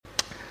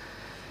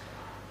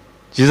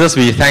Jesus,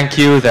 we thank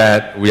you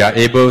that we are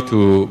able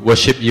to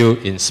worship you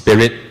in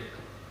spirit.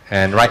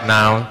 And right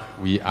now,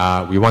 we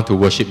want to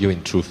worship you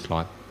in truth,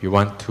 Lord. We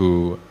want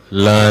to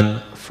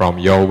learn from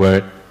your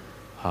word.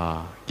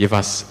 Give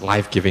us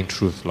life-giving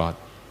truth, Lord.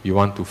 We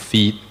want to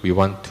feed. We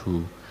want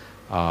to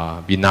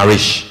be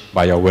nourished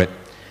by your word.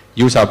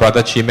 Use our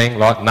brother Chimeng,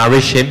 Lord.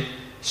 Nourish him,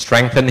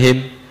 strengthen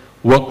him,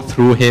 work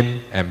through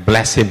him, and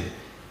bless him,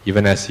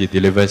 even as he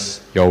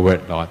delivers your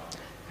word, Lord.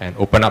 And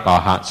open up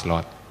our hearts,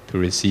 Lord, to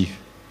receive.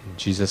 In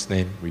Jesus'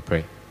 name we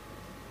pray.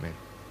 Amen.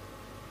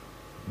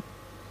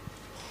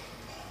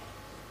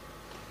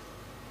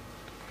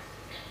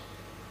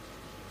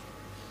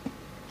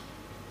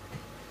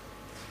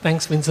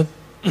 Thanks, Vincent.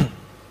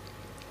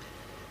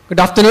 Good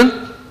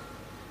afternoon.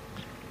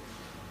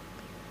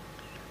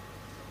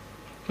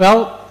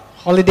 Well,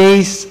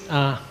 holidays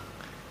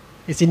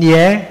is in the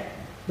air.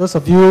 Those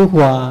of you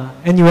who are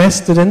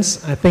NUS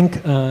students, I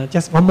think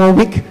just one more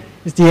week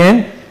is the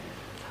end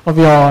of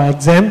your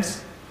exams.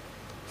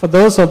 For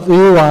those of you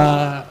who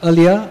are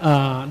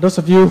earlier, those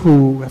of you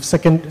who have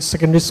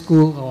secondary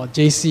school or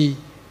JC,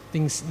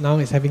 things now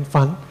is having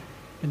fun.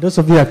 And those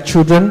of you who have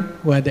children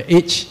who are at the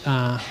age,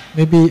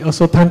 maybe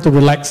also time to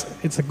relax.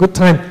 It's a good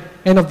time,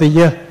 end of the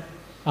year,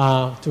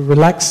 to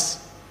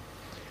relax.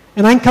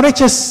 And I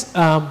encourage us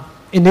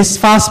in this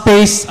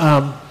fast-paced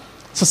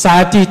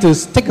society to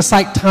take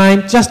aside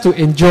time just to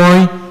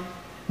enjoy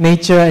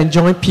nature,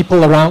 enjoy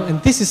people around.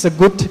 And this is a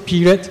good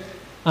period.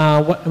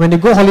 When you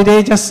go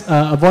holiday, just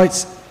avoid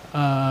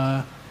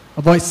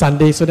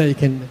Sunday so that you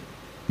can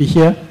be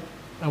here.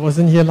 I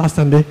wasn't here last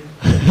Sunday.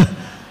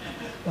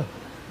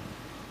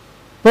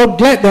 We're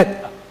glad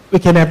that we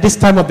can have this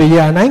time of the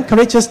year, and I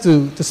encourage us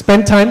to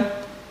spend time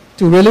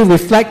to really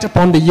reflect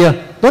upon the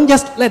year. Don't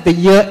just let the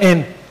year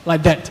end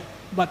like that,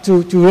 but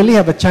to really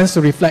have a chance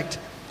to reflect.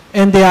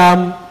 And there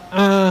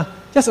are,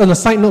 just on a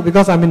side note,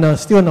 because I'm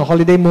still in a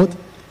holiday mood,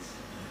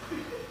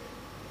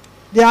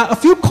 there are a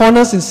few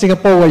corners in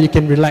Singapore where you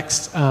can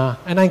relax,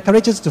 and I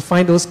encourage us to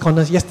find those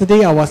corners.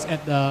 Yesterday I was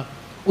at the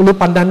Ulu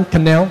Pandan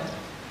Canal.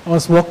 I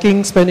was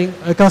walking,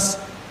 because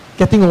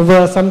getting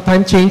over some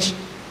time change.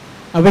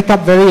 I wake up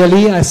very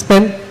early. I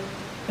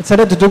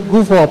decided to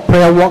go for a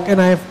prayer walk,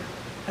 and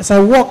as I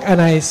walked and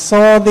I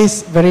saw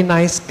this very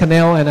nice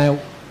canal, and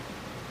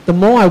the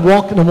more I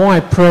walk, the more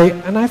I pray,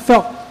 and I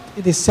felt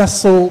it is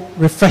just so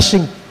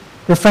refreshing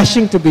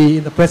to be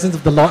in the presence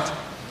of the Lord.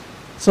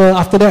 So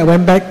after that, I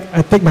went back,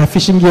 I take my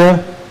fishing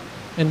gear,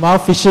 and while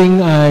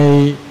fishing,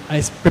 I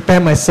prepare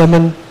my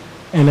sermon,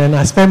 and then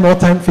I spend more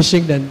time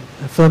fishing than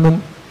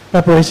sermon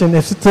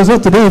preparation. So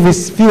today, if you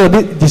feel a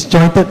bit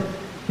disjointed,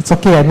 it's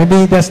okay.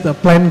 Maybe that's the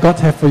plan God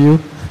has for you.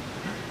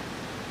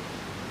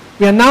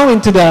 We are now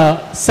into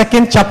the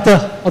second chapter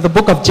of the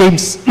book of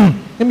James.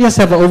 Let me just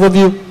have an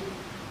overview.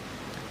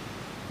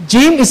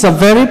 James is a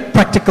very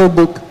practical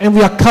book, and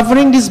we are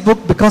covering this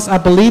book because I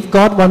believe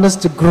God wants us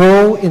to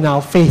grow in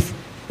our faith.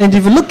 And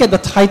if you look at the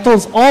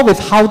titles, all with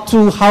how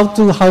to,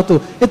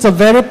 it's a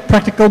very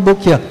practical book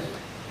here.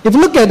 If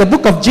you look at the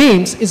book of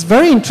James, it's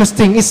very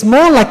interesting. It's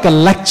more like a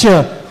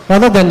lecture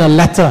rather than a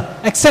letter,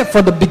 except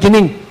for the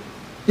beginning.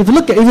 If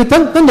you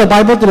turn the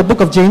Bible to the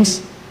book of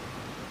James,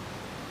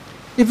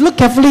 if you look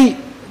carefully,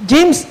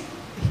 James,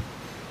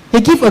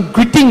 he gives a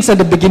greetings at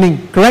the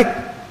beginning,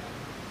 correct?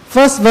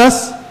 First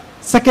verse,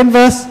 second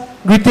verse,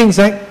 greetings,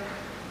 right?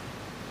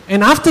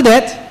 And after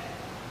that,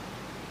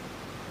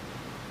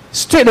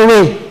 straight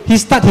away, he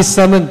starts his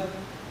sermon.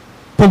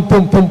 Boom,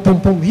 boom, boom, boom,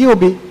 boom. He'll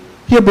be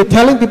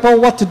telling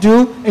people what to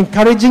do,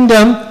 encouraging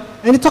them.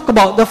 And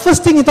the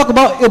first thing he talk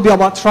about, it'll be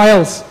about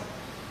trials.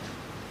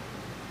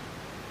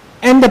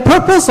 And the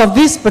purpose of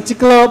this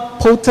particular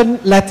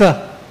potent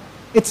letter,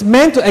 it's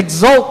meant to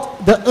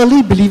exalt the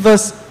early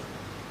believers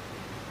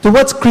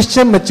towards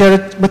Christian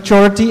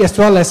maturity as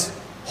well as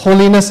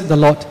holiness in the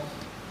Lord.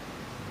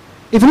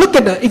 If you look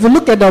at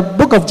the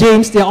book of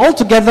James, they are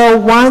altogether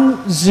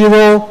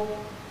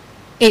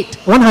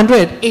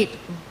 108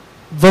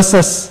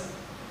 verses.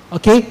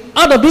 Okay?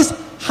 Out of these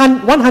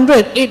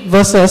 108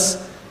 verses,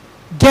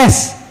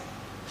 guess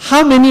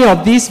how many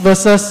of these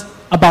verses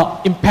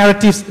about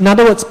imperatives, in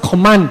other words,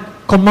 command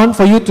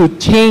for you to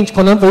change,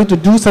 command for you to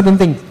do certain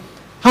things.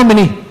 How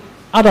many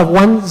out of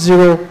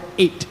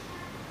 108?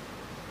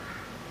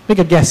 Make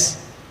a guess.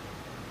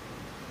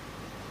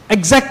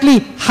 Exactly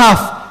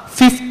half,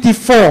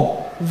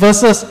 54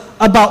 verses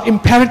about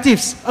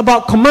imperatives,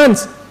 about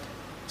commands.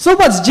 So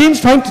what's James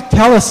trying to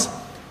tell us?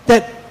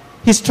 That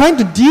he's trying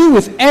to deal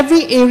with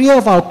every area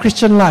of our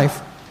Christian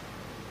life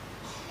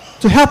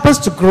to help us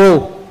to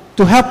grow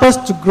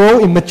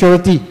in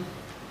maturity.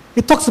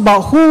 He talks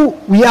about who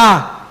we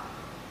are,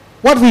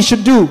 what we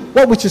should do,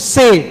 what we should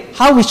say,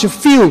 how we should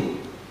feel,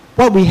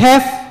 what we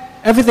have,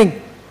 everything.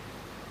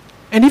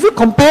 And if you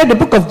compare the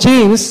book of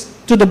James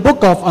to the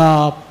book of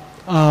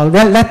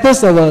letters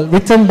that were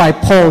written by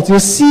Paul, you'll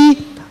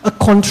see a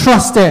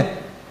contrast there.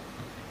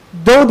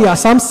 Though there are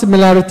some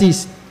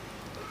similarities.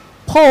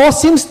 Paul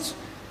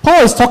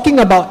is talking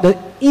about the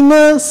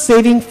inner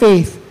saving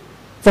faith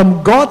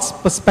from God's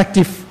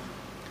perspective.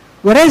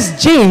 Whereas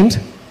James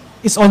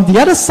is on the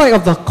other side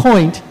of the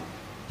coin.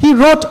 He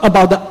wrote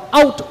about the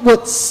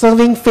outward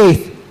serving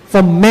faith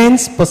from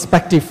man's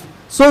perspective.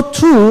 So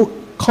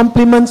two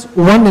complements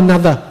one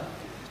another.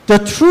 The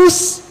true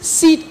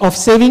seed of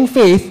saving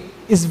faith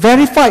is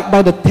verified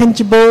by the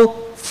tangible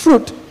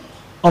fruit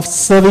of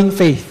serving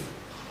faith.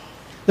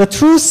 The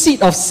true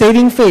seed of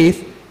saving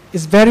faith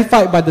is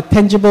verified by the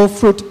tangible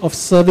fruit of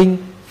serving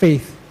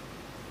faith.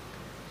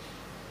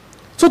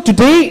 So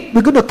today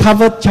we're going to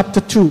cover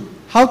chapter 2,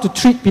 how to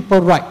treat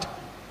people right.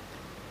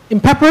 In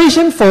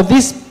preparation for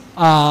this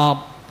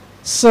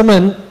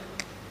sermon,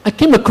 I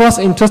came across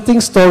an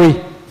interesting story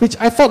which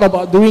I thought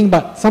about doing,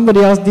 but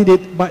somebody else did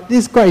it. But this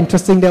is quite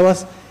interesting.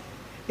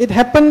 It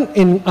happened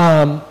in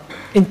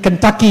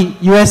Kentucky,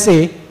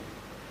 USA.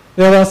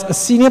 There was a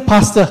senior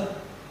pastor.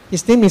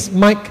 His name is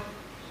Mike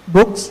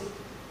Brooks.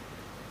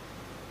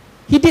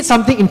 He did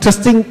something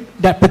interesting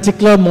that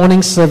particular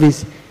morning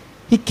service.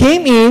 He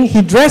came in,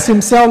 he dressed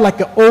himself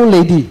like an old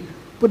lady,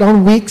 put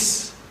on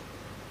wigs,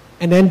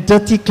 and then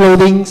dirty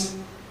clothing,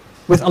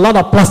 with a lot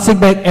of plastic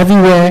bag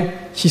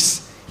everywhere.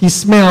 He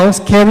smells,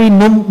 carried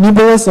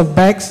numerous of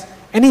bags,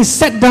 and he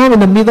sat down in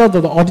the middle of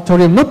the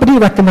auditorium. Nobody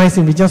recognized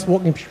him. He just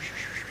walked in.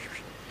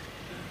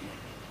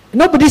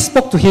 Nobody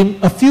spoke to him.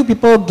 A few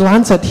people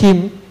glanced at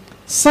him.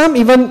 Some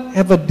even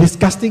have a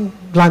disgusting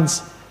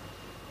glance.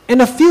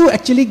 And a few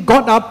actually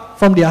got up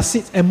from their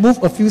seats and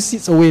moved a few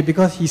seats away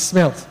because he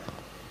smelled.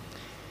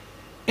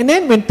 And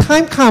then when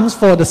time comes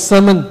for the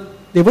sermon,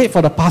 they wait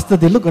for the pastor,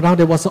 they look around,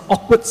 there was an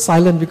awkward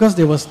silence because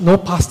there was no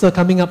pastor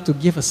coming up to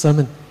give a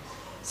sermon.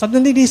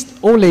 Suddenly this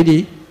old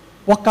lady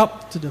walked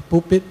up to the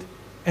pulpit.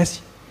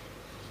 As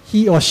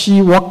he or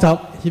she walked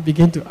up, he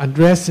began to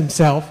undress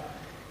himself,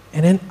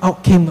 and then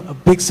out came a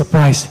big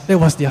surprise. That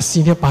was their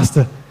senior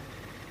pastor.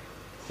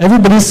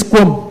 Everybody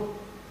squirmed.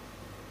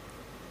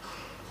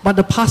 But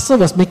the pastor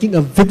was making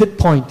a vivid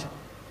point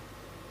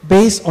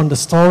based on the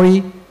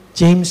story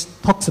James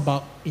talks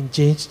about in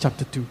James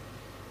chapter 2.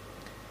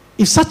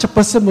 If such a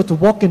person were to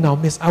walk in our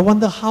midst, I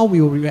wonder how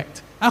we will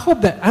react. I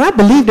hope that, and I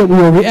believe that we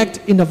will react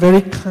in a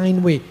very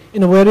kind way,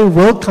 in a very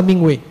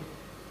welcoming way.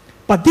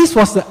 But this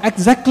was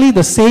exactly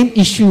the same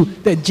issue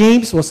that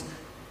James was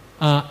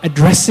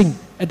addressing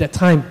at that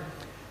time.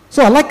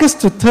 So I'd like us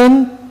to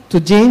turn to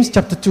James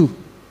chapter 2,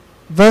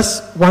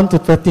 verse 1 to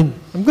 13.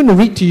 I'm going to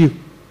read to you.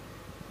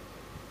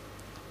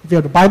 If you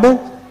have the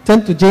Bible,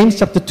 turn to James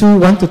chapter 2,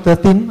 1 to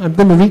 13. I'm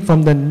going to read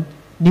from the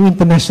New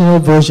International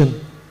Version.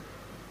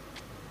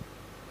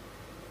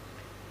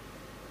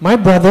 My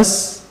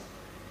brothers,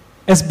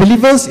 as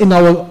believers in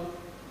our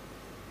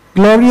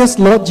glorious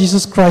Lord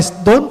Jesus Christ,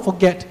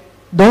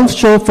 don't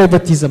show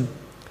favoritism.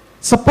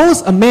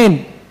 Suppose a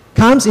man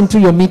comes into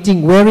your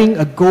meeting wearing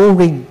a gold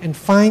ring and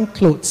fine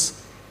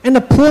clothes, and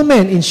a poor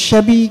man in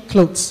shabby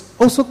clothes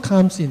also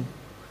comes in.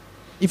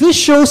 If you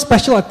show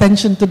special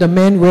attention to the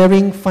man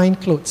wearing fine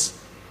clothes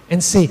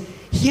and say,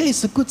 "Here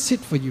is a good seat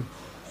for you,"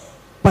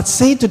 but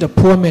say to the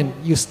poor man,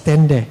 "You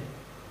stand there,"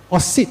 or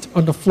 "Sit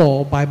on the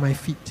floor by my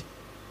feet,"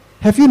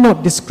 have you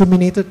not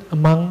discriminated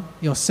among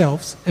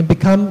yourselves and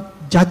become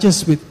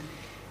judges with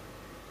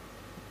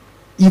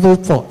evil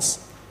thoughts?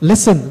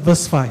 Listen,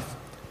 verse 5.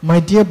 My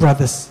dear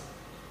brothers,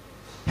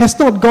 has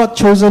not God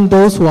chosen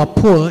those who are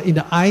poor in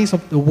the eyes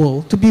of the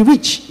world to be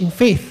rich in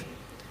faith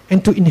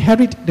and to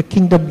inherit the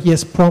kingdom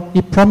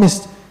He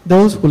promised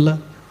those who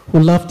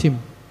loved Him?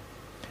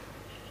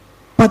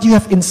 But you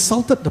have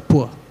insulted the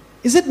poor.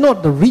 Is it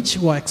not the rich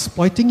who are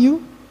exploiting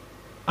you?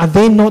 Are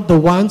they not the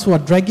ones who are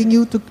dragging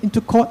you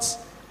into courts?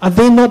 Are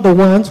they not the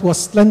ones who are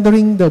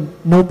slandering the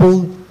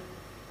noble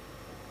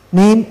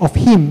name of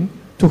Him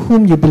to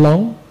whom you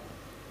belong?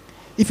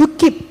 If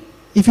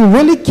you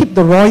really keep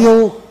the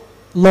royal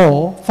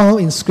law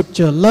found in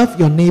Scripture, love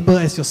your neighbor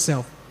as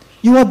yourself,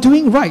 you are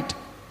doing right.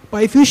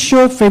 But if you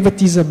show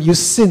favoritism, you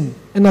sin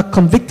and are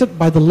convicted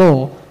by the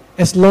law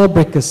as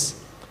lawbreakers.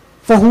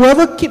 For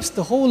whoever keeps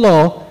the whole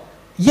law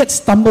yet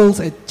stumbles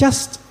at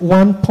just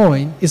one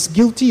point is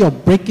guilty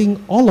of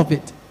breaking all of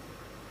it.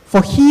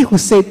 For he who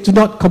said, "Do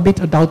not commit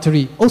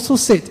adultery," also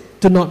said,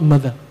 "Do not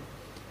murder."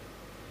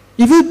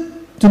 If you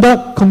do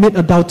not commit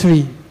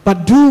adultery,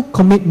 but do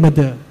commit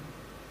murder,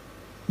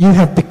 you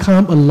have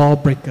become a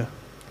lawbreaker.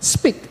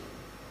 Speak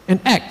and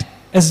act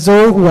as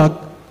though you are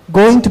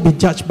going to be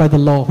judged by the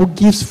law, who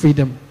gives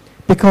freedom,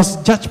 because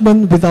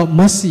judgment without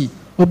mercy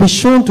will be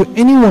shown to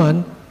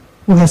anyone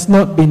who has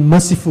not been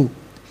merciful.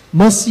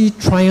 Mercy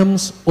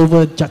triumphs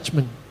over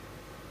judgment.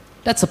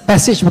 That's a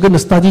passage we're going to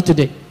study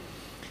today.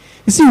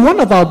 You see, one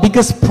of our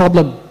biggest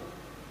problems,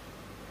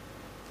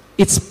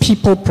 it's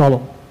people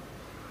problem.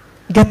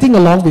 Getting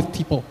along with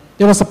people.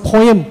 There was a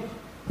poem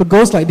that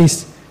goes like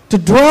this: to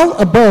dwell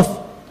above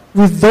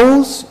with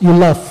those you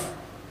love,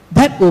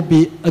 that will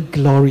be a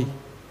glory.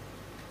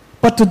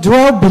 But to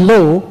dwell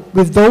below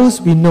with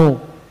those we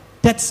know,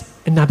 that's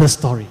another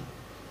story.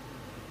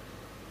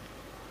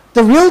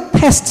 The real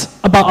test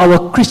about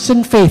our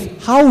Christian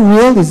faith, how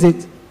real is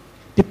it,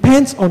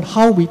 depends on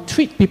how we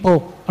treat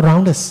people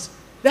around us.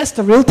 That's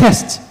the real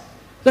test.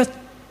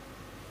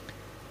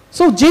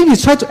 So James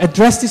is trying to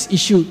address this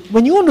issue.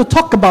 When you want to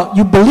talk about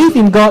you believe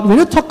in God, when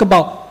you talk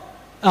about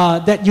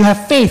that you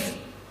have faith,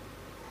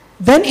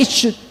 then it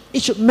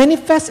should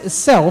manifest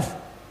itself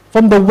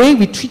from the way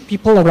we treat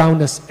people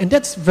around us. And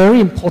that's very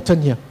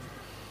important here.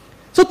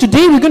 So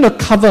today we're going to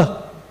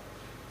cover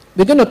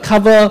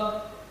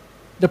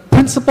the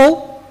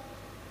principle,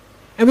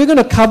 and we're going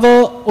to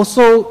cover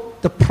also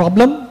the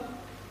problem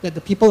that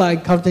the people are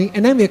encountering,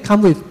 and then we'll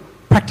come with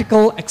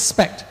practical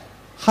aspect,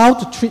 how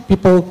to treat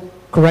people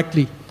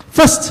correctly.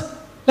 First,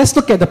 let's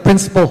look at the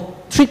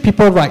principle, treat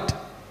people right.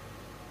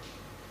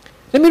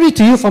 Let me read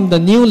to you from the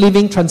New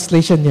Living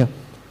Translation here.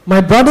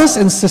 My brothers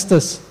and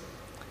sisters,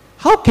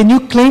 how can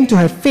you claim to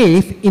have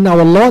faith in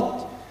our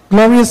Lord,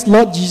 glorious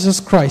Lord Jesus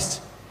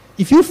Christ,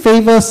 if you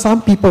favor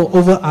some people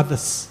over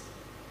others?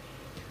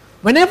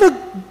 Whenever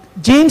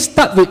James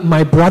starts with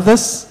my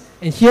brothers,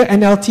 and here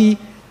NLT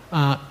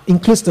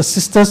includes the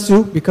sisters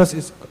too,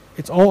 because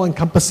it's all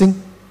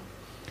encompassing,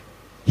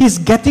 he's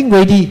getting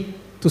ready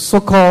to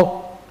so-called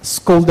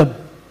scold them.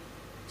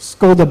 He's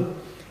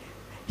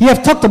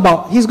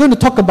going to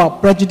talk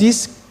about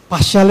prejudice,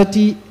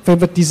 partiality,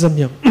 favoritism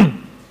here.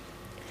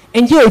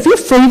 And here, if you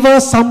favor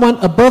someone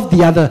above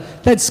the other,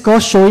 that's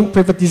called showing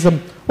favoritism.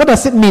 What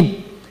does it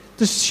mean?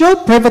 To show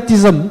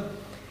favoritism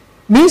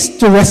means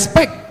to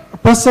respect a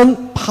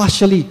person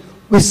partially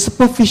with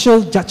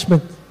superficial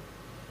judgment.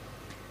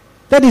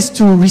 That is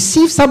to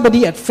receive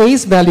somebody at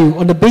face value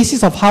on the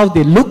basis of how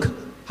they look,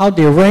 how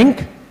they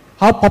rank,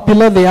 how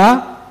popular they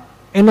are,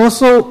 and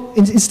also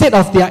instead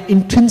of their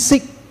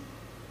intrinsic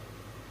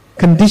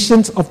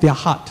conditions of their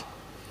heart.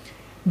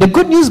 The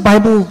Good News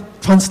Bible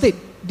translate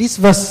this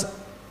first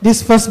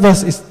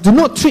verse is, do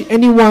not treat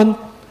anyone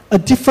a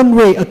different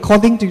way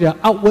according to their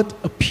outward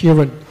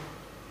appearance.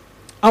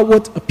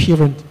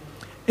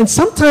 And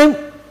sometimes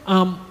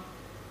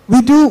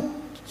we do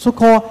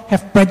so-called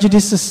have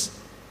prejudices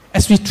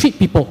as we treat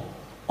people.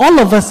 All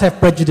of us have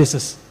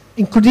prejudices,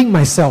 including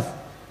myself,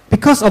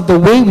 because of the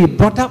way we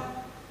brought up,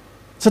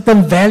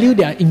 certain value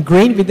that are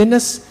ingrained within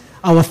us,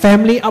 our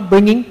family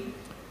upbringing.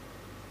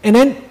 And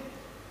then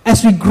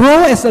as we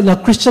grow as in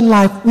our Christian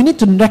life, we need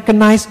to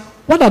recognize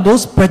what are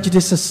those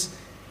prejudices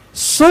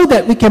so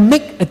that we can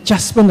make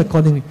adjustment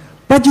accordingly.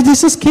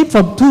 Prejudices came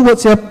from two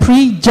words here,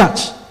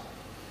 prejudge.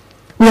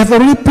 We have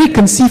already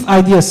preconceived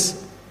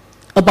ideas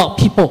about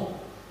people.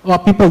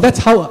 That's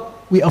how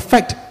it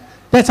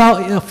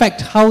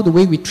affects how the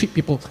way we treat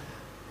people.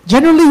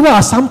 Generally, what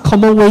are some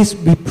common ways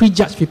we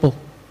prejudge people?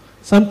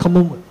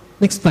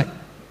 Next slide.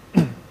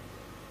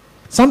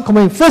 Some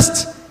common.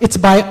 First, it's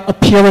by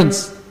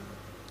appearance.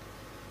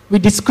 We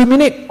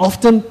discriminate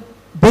often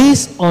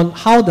based on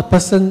how the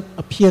person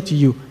appears to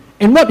you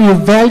and what you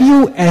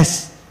value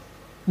as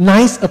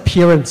nice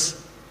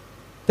appearance.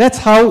 That's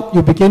how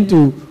you begin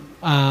to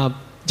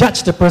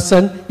judge the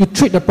person. You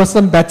treat the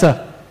person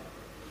better.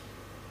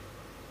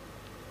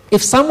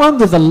 If someone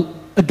with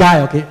a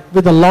guy,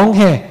 with a long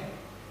hair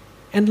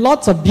and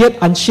lots of beard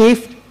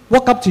unshaved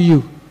walk up to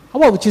you,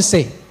 what would you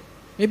say?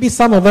 Maybe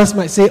some of us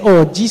might say,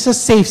 oh, Jesus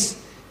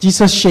saves,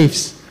 Jesus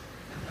shaves.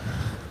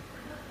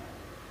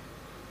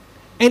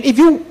 And if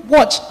you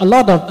watch a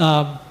lot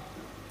of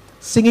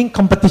singing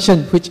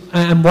competition, which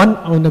I'm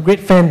a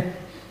great fan,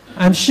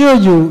 I'm sure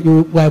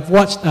you have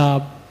watched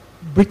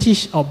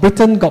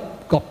Britain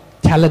Got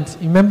Talent.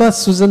 Remember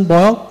Susan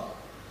Boyle?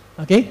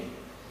 Okay?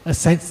 The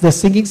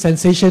singing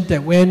sensation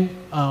that went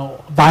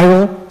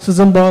viral,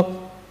 Susan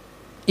Boyle.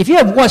 If you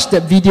have watched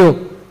that video,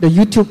 the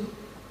YouTube,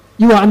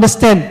 you will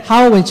understand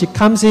how when she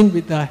comes in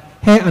with the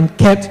hair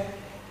unkept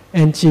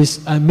and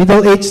she's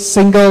middle-aged,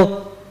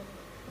 single,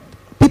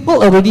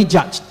 people already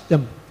judged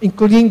them,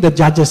 including the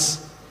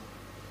judges.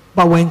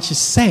 But when she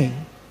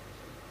sang,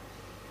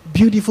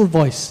 beautiful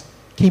voice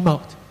came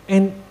out.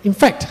 And in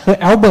fact, her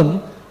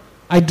album,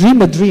 I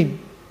Dream a Dream,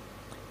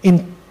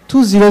 in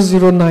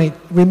 2009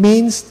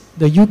 remains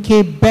the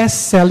UK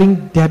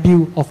best-selling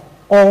debut of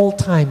all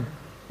time.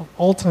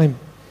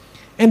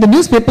 And the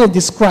newspaper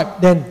described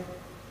then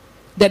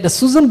that the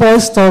Susan Boyle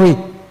story,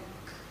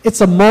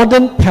 it's a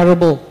modern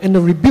parable and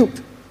a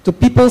rebuke to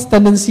people's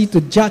tendency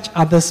to judge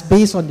others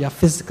based on their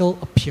physical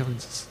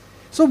appearances.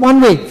 So one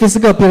way,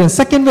 physical appearance.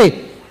 Second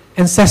way,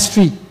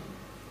 ancestry.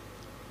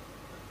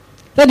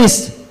 That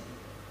is,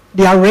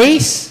 their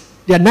race,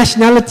 their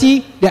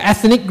nationality, their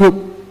ethnic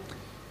group.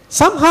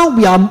 Somehow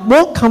we are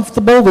more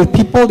comfortable with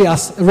people that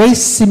are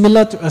raised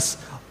similar to us,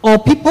 or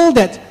people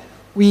that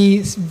we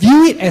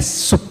view it as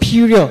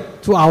superior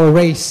to our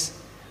race.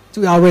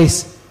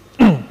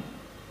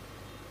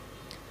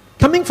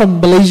 Coming from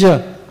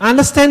Malaysia, I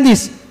understand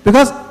this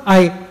because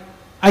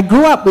I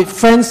grew up with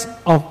friends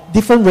of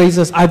different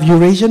races. I have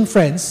Eurasian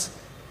friends,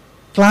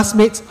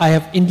 classmates. I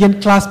have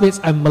Indian classmates.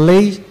 I have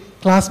Malay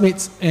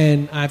classmates,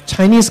 and I have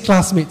Chinese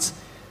classmates.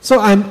 So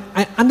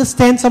I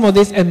understand some of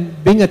this,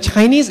 and being a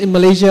Chinese in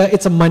Malaysia,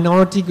 it's a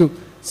minority group.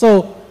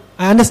 So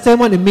I understand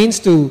what it means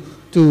to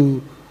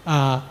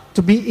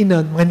be in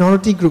a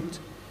minority group.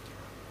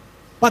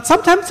 But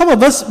sometimes some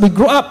of us, we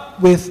grew up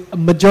with a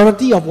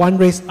majority of one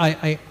race.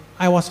 I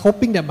was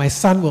hoping that my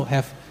son will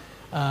have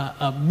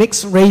a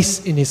mixed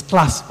race in his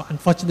class. But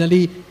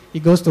unfortunately, he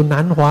goes to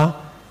Nanhua.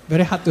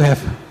 Very hard to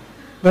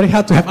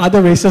have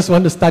other races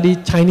want to study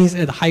Chinese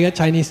at higher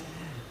Chinese.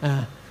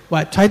 But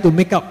I tried to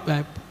make up,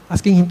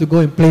 asking him to go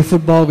and play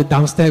football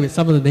downstairs with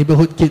some of the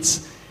neighborhood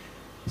kids.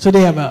 So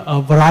they have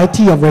a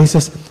variety of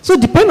races. So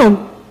depend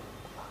on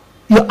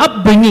your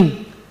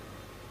upbringing.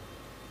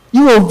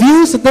 You will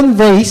view certain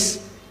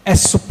race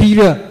as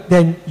superior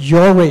than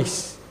your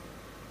race,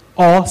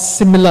 or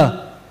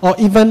similar, or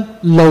even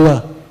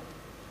lower.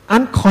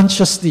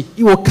 Unconsciously,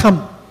 it will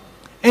come.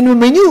 And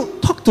when you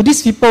talk to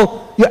these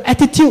people, your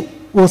attitude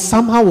will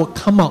somehow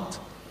come out.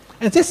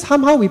 And just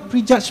somehow we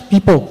prejudge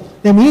people.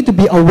 Then we need to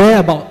be aware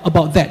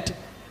about that.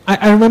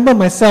 I remember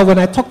myself when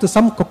I talk to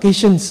some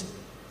Caucasians,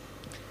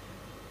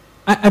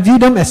 I view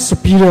them as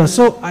superior.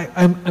 So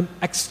I'm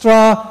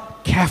extra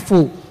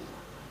careful,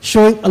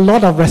 showing a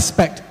lot of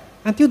respect.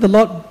 Until the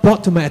Lord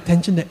brought to my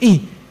attention that,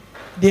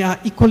 they are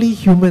equally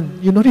human.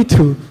 You don't need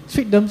to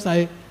treat them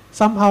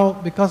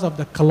somehow because of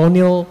the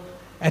colonial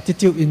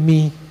attitude in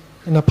me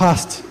in the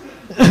past.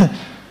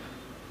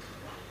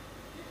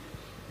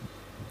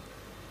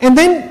 And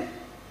then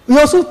we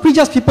also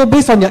prejudge people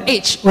based on their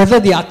age, whether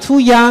they are too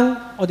young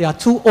or they are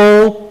too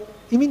old.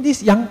 You mean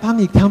this young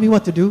punk, you tell me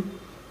what to do?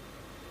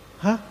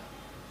 Huh?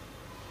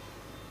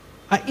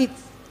 I eat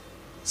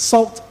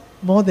salt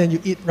more than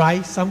you eat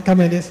rice, some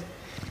kind of this.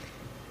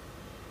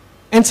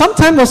 And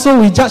sometimes also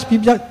we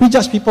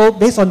prejudge people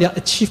based on their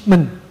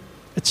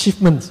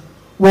achievements,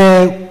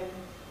 where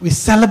we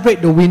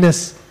celebrate the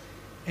winners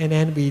and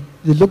then we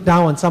look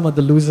down on some of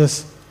the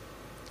losers.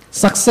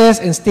 Success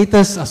and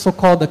status are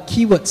so-called the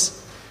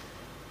keywords.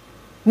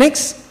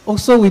 Next,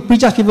 also we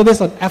prejudge people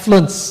based on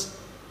affluence,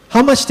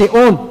 how much they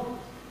own.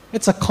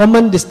 It's a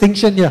common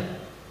distinction here.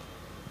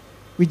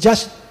 We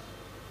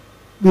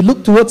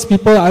look towards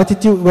people's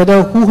attitude,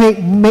 whether who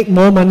make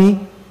more money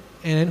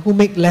and who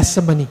make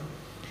lesser money.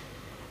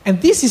 And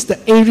this is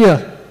the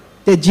area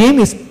that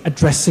James is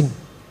addressing.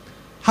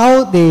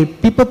 How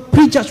people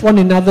prejudge one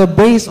another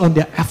based on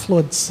their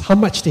affluence, how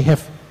much they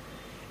have.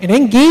 And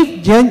then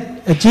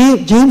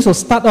James will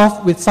start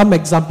off with some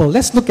example.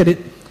 Let's look at it.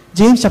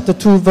 James chapter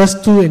 2,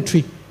 verse 2 and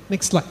 3.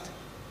 Next slide.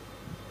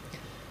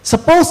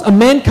 Suppose a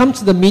man comes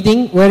to the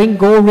meeting wearing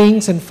gold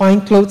rings and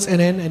fine clothes, and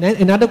then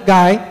another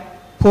guy,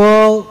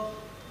 poor,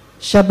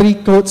 shabby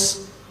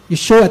clothes. You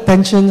show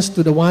attention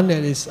to the one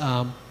that is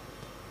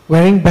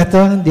wearing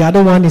better. The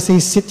other one, he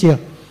says, sit here.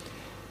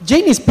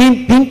 James is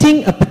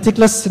painting a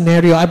particular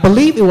scenario. I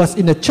believe it was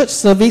in a church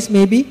service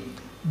maybe.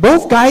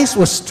 Both guys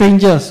were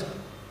strangers.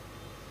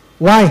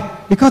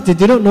 Why? Because they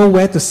didn't know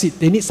where to sit.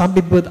 They need some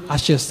people, the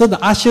ushers. So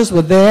the ushers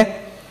were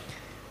there.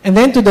 And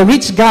then to the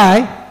rich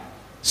guy,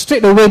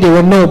 straight away they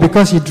will know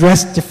because he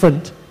dressed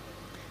different.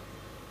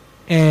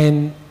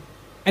 And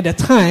at the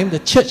time, the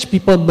church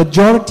people,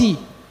 majority,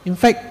 in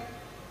fact,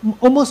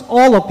 almost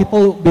all of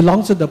people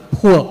belong to the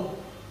poor.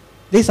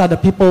 These are the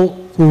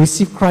people who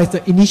received Christ,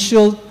 the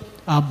initial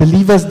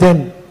believers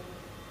then.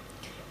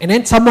 And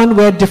then someone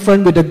wear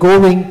different with the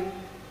gold ring,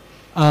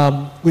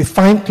 with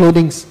fine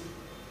clothing.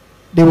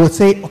 They will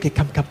say, okay,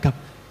 come,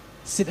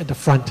 sit at the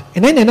front.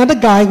 And then another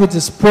guy which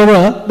is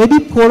poorer, maybe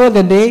poorer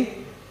than they,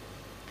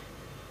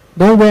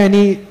 don't wear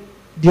any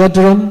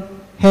deodorant,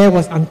 hair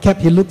was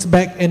unkept, he looks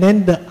back, and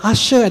then the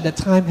usher at the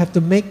time have to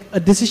make a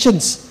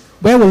decisions.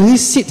 Where will he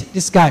sit,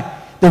 this guy?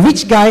 The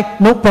rich guy,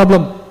 no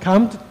problem,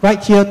 come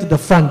right here to the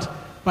front.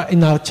 But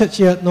in our church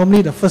here,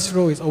 normally the first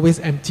row is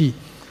always empty.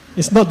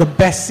 It's not the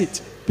best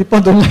seat.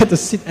 People don't like to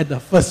sit at the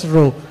first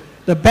row.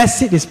 The best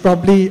seat is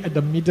probably at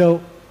the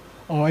middle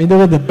or in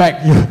the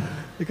back here,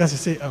 because you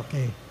say,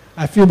 okay,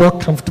 I feel more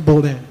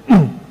comfortable there.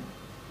 And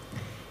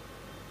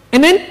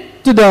then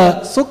to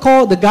the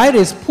so-called, the guy that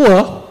is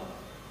poor,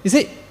 he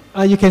said,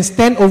 you can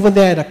stand over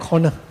there at the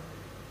corner.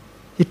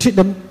 He treat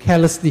them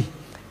carelessly.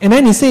 And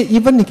then he said,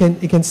 even you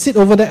can sit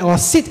over there or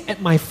sit at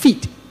my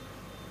feet,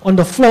 on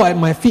the floor at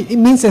my feet. It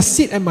means I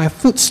sit at my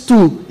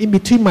footstool in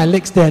between my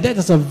legs there. That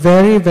is a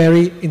very,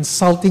 very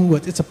insulting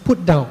word. It's a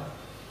put down.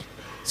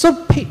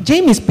 So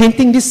James is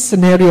painting this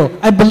scenario.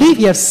 I believe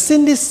you have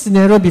seen this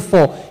scenario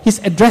before. He's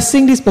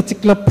addressing this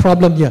particular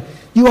problem here.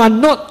 You are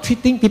not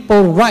treating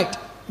people right.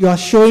 You are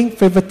showing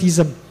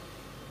favoritism.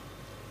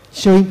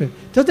 So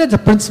that's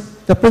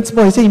the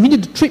principle. He said you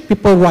need to treat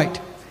people right.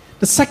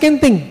 The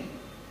second point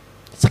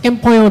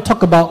I want to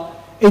talk about,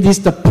 it is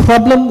the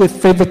problem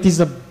with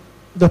favoritism.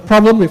 The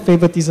problem with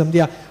favoritism.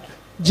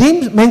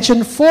 James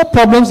mentioned 4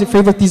 problems with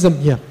favoritism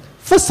here.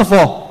 First of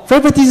all,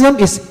 favoritism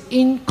is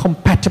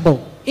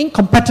incompatible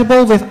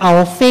with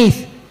our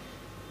faith.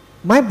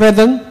 My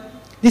brethren,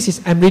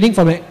 I'm reading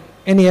from an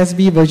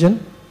NASB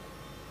version.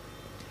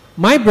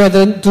 My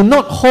brethren, do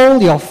not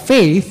hold your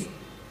faith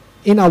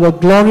in our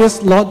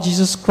glorious Lord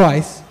Jesus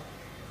Christ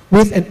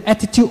with an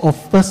attitude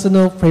of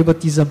personal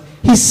favoritism.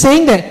 He's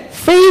saying that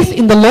faith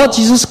in the Lord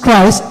Jesus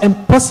Christ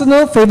and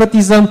personal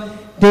favoritism,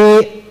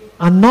 they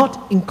are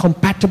not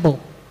incompatible.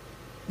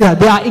 They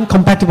are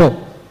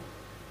incompatible.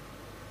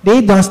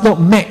 They does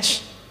not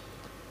match.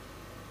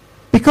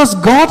 Because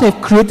God has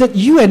created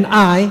you and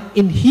I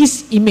in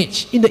His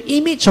image, in the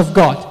image of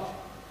God.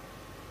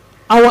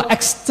 Our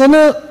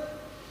external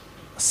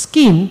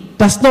skin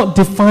does not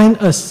define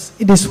us.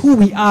 It is who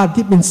we are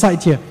deep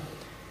inside here.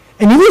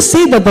 And if we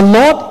say that the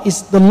Lord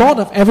is the Lord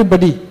of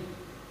everybody,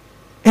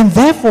 and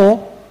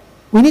therefore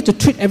we need to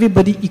treat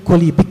everybody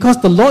equally,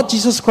 because the Lord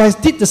Jesus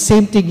Christ did the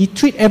same thing. He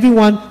treated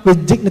everyone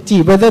with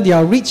dignity, whether they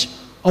are rich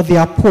or they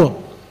are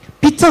poor.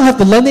 Peter had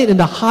to learn it in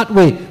the hard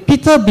way.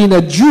 Peter, being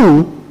a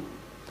Jew,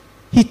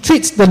 he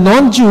treats the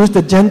non-Jews,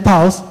 the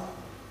Gentiles,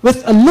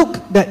 with a look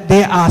that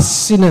they are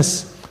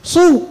sinners.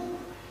 So,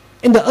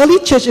 in the early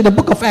church, in the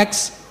book of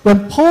Acts,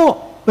 when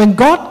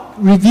God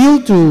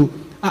revealed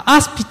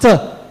asked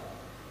Peter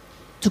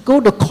to go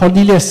to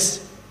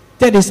Cornelius,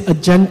 that is a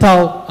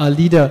Gentile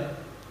leader,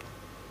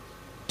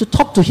 to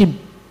talk to him,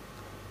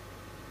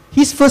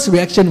 his first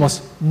reaction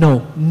was,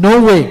 no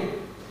way.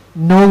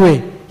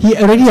 He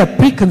already had a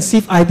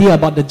preconceived idea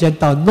about the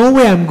Gentile. No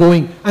way I'm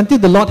going, until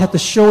the Lord had to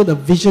show the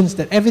visions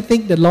that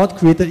everything the Lord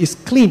created is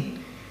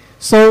clean.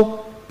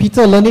 So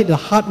Peter learned it the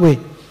hard way.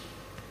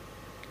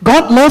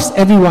 God loves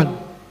everyone.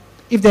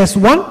 If there's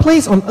one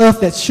place on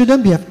earth that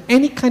shouldn't have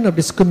any kind of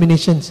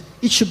discriminations,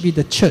 it should be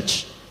the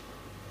church.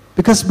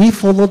 Because we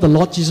follow the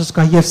Lord Jesus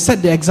Christ. He has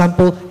set the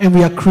example, and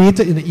we are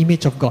created in the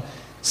image of God.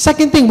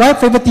 Second thing, why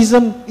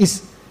favoritism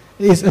is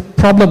a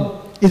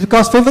problem, is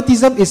because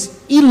favoritism is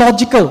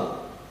illogical.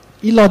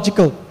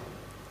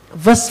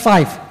 Verse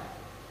 5.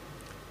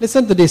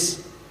 Listen to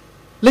this.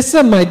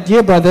 Listen, my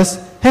dear brothers,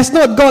 has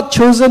not God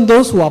chosen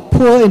those who are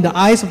poor in the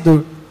eyes of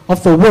the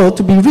world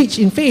to be rich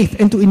in faith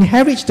and to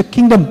inherit the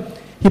kingdom?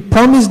 He has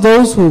promised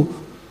those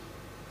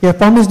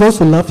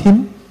who love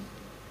Him.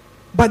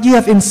 But you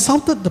have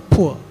insulted the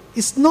poor.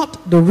 It's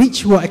not the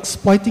rich who are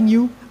exploiting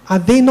you. Are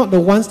they not the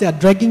ones that are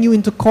dragging you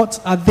into courts?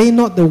 Are they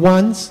not the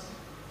ones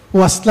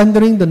who are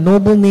slandering the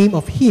noble name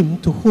of Him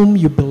to whom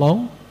you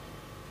belong?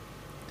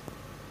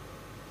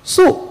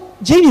 So,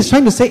 James is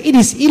trying to say it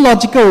is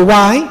illogical.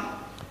 Why?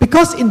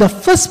 Because in the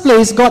first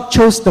place, God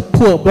chose the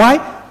poor.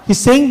 Why? He's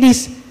saying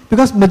this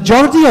because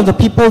majority of the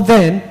people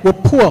then were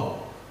poor.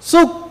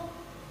 So,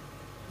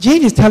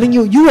 James is telling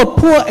you, you were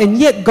poor and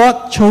yet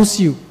God chose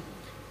you.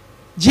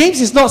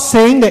 James is not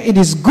saying that it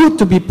is good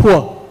to be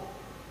poor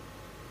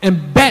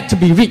and bad to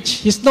be rich.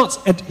 He's not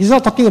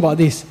talking about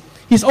this.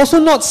 He's also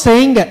not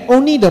saying that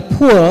only the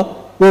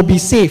poor will be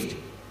saved.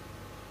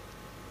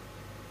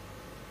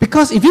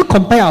 Because if you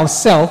compare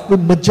ourselves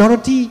with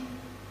majority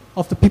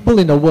of the people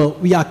in the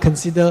world, we are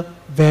considered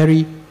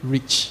very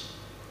rich.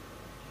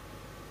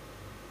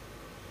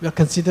 We are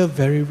considered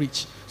very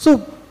rich.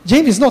 So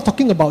James is not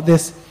talking about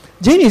this.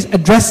 James is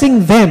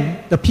addressing them,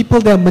 the people,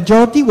 their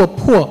majority were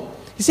poor.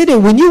 He said that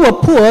when you were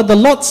poor, the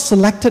Lord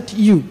selected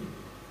you.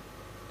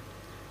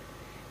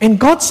 And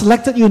God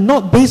selected you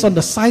not based on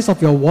the size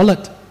of your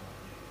wallet.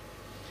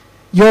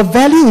 Your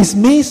value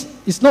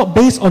is not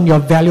based on your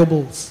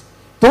valuables.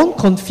 Don't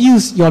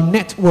confuse your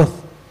net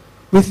worth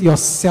with your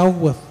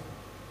self-worth.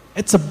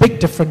 It's a big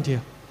difference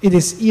here. It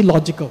is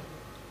illogical.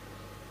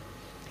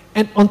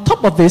 And on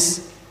top of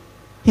this,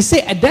 he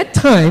said at that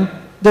time,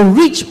 the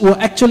rich were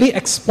actually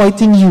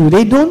exploiting you.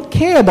 They don't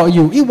care about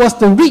you. It was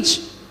the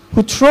rich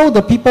who throw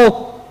the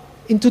people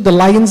into the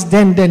lion's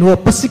den, who were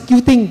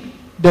persecuting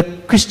the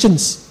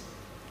Christians.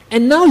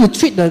 And now you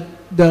treat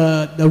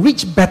the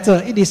rich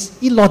better. It is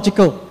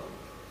illogical.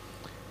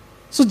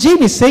 So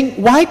James is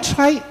saying,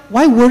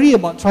 why worry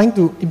about trying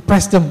to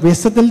impress them? We're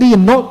certainly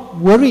not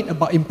worried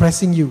about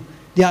impressing you.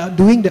 They are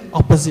doing the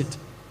opposite.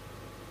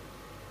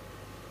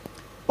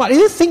 But if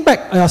you think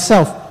back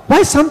yourself,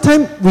 why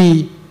sometimes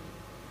we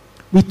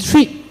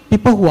treat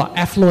people who are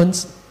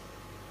affluent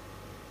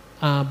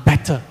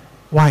better?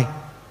 Why?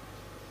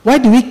 Why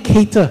do we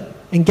cater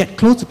and get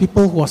close to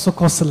people who are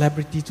so-called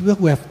celebrities, people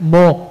who have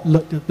more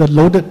the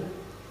loaded?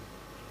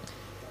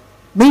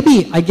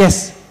 Maybe, I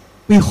guess,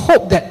 we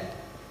hope that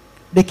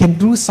they can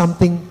do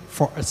something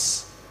for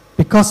us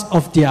because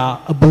of their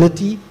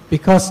ability,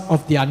 because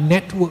of their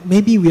network.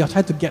 Maybe we are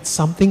trying to get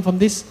something from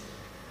this.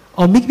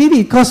 Or maybe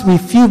because we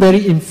feel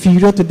very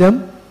inferior to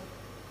them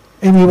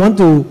and we want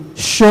to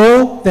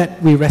show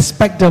that we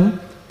respect them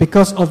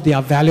because of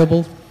their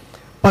valuable.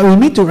 But we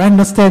need to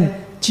understand,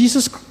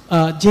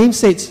 James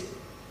says,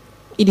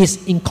 it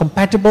is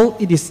incompatible,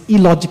 it is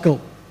illogical.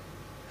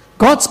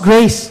 God's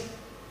grace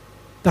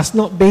does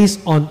not base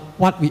on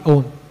what we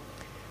own.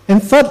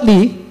 And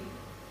thirdly,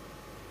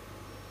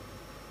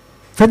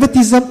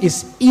 favoritism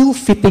is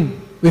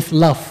ill-fitting with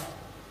love.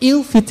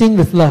 Ill-fitting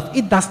with love.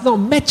 It does not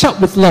match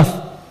up with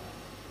love.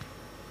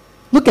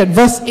 Look at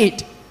verse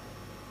 8.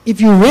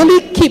 If you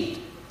really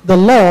keep the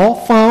law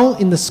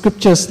found in the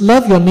scriptures,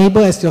 love your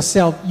neighbor as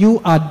yourself,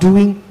 you are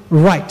doing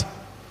right.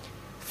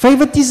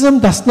 Favoritism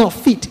does not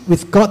fit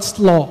with God's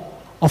law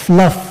of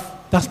love.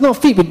 Does not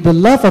fit with the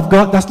love of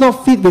God. Does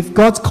not fit with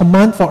God's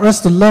command for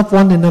us to love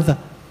one another.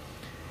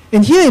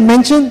 And here it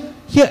mentioned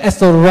here as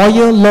the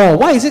royal law.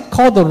 Why is it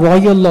called the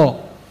royal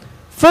law?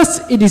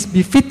 First, it is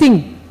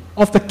befitting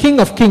of the King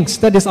of Kings,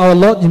 that is our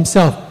Lord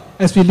Himself,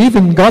 as we live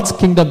in God's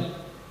kingdom.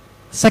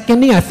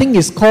 Secondly, I think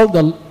it's called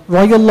the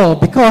royal law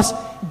because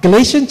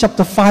Galatians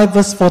chapter 5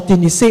 verse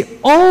 14, it says,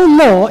 all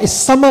law is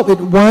summed up with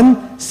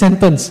one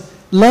sentence.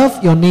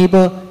 Love your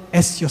neighbor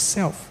as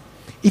yourself.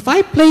 If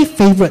I play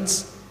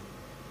favorites,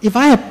 if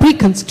I have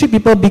treat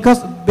people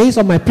based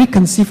on my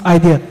preconceived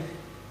idea,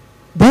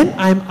 then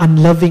I'm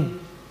unloving.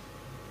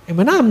 And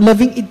when I'm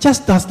loving, it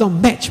just does not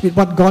match with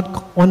what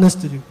God wants us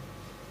to do.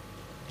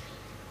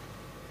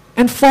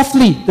 And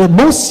fourthly, the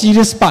most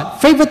serious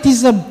part,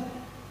 favoritism.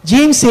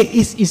 James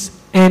says is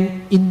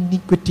an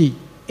iniquity.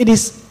 It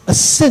is a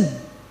sin.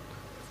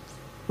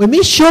 When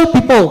we show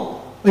people,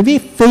 when we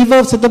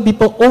favor certain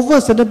people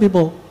over certain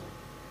people,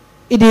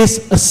 it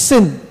is a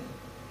sin.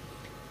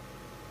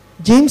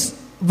 James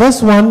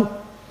verse 1,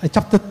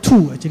 chapter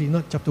 2, actually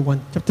not chapter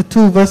 1, chapter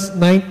 2 verse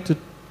 9 to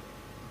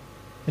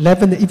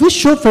 11. If you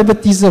show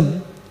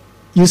favoritism,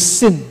 you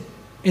sin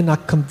and are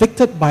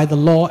convicted by the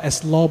law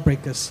as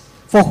lawbreakers.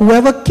 For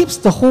whoever keeps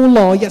the whole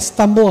law yet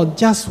stumble on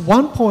just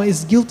one point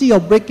is guilty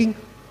of breaking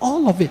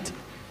all of it.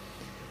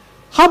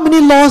 How many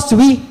laws do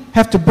we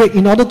have to break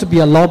in order to be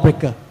a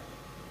lawbreaker?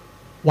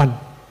 One.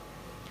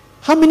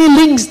 How many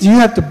links do you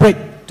have to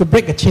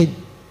break a chain?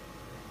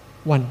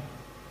 One.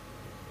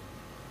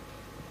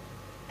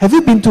 Have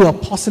you been to a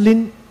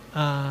porcelain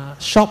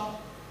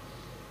shop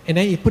and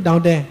then you put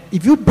down there,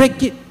 if you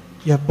break it,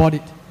 you have bought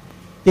it.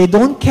 They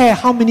don't care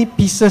how many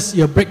pieces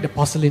you break the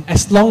porcelain,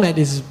 as long as it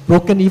is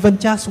broken, even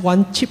just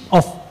one chip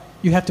off,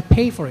 you have to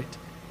pay for it.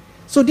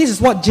 So this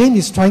is what James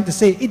is trying to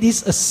say. It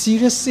is a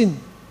serious sin.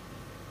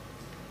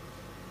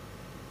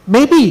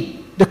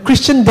 Maybe the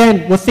Christian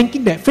then were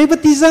thinking that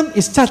favoritism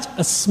is such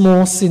a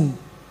small sin.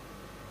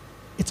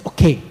 It's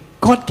okay.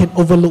 God can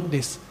overlook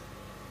this.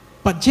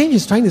 But James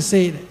is trying to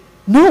say that,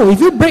 no, if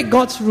you break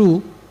God's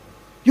rule,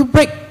 you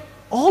break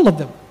all of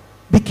them.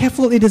 Be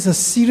careful, it is a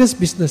serious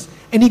business.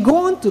 And he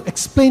goes on to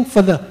explain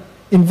further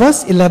in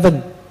verse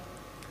 11.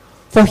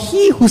 For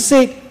he who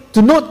said,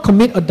 do not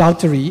commit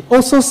adultery,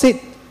 also said,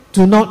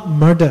 do not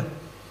murder.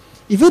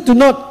 If you do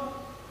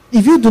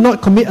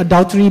not commit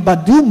adultery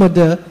but do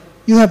murder,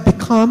 you have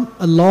become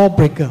a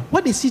lawbreaker.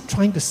 What is he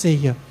trying to say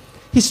here?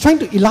 He's trying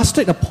to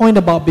illustrate a point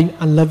about being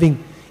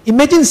unloving.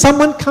 Imagine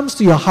someone comes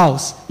to your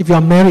house, if you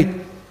are married,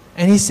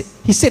 and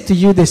he said to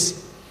you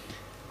this,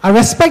 I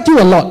respect you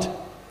a lot.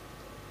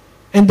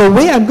 And the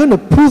way I'm going to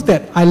prove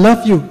that I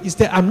love you is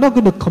that I'm not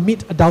going to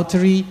commit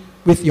adultery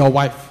with your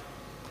wife.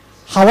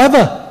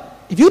 However,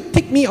 if you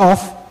take me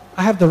off,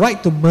 I have the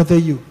right to murder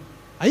you.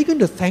 Are you going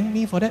to thank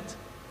me for that?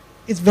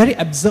 It's very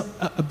absurd,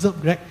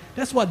 Greg.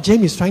 That's what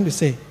James is trying to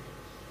say.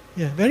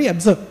 Yeah, very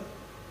absurd.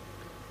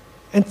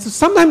 And so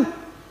sometimes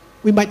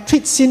we might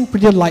treat sin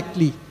pretty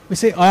lightly. We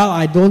say, oh,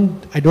 I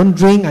don't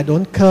drink, I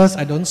don't curse,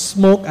 I don't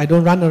smoke, I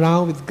don't run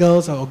around with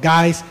girls or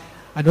guys,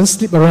 I don't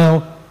sleep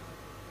around.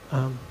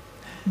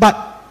 But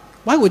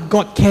why would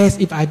God care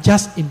if I'm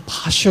just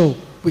impartial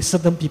with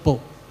certain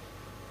people?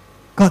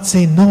 God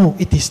say, no,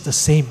 it is the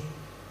same.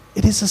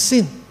 It is a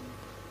sin.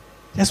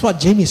 That's what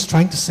James is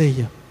trying to say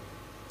here.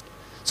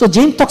 So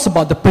James talks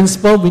about the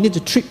principle, we need to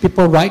treat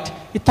people right.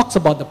 He talks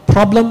about the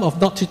problem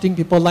of not treating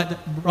people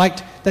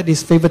right, that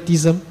is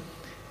favoritism.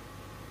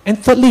 And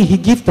thirdly, he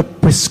gives the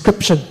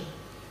prescriptions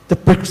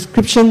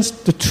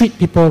to treat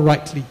people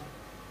rightly.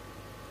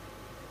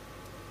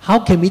 How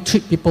can we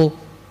treat people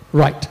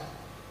right?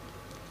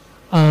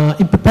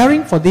 In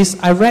preparing for this,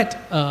 I read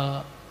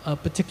I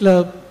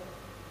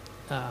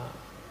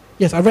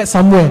read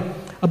somewhere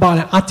about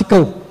an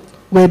article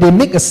where they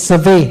make a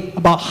survey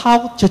about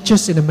how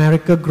churches in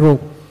America grow.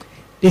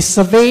 They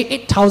survey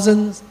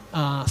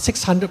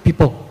 8,600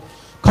 people,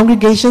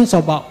 congregations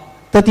of about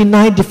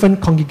 39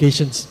 different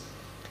congregations.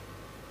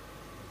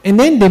 And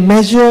then they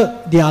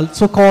measure their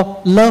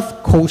so-called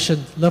love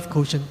quotient.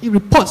 It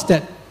reports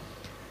that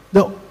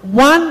the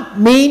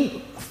one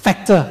main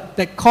factor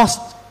that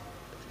caused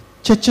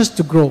churches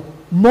to grow,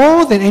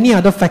 more than any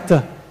other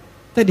factor,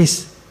 that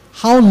is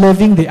how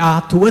loving they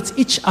are towards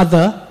each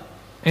other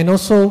and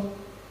also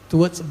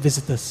towards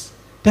visitors.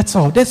 That's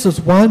all. That's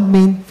just one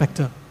main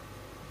factor.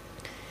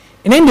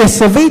 And then they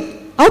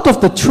surveyed out of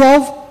the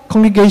 12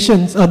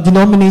 congregations or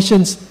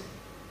denominations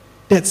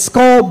that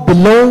score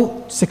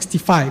below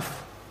 65.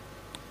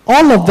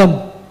 All of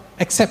them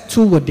except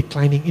 2 were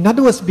declining. In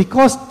other words,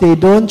 because they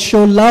don't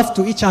show love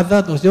to each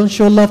other, they don't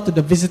show love to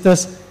the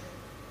visitors,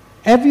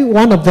 every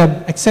one of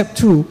them except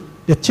 2,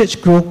 the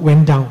church growth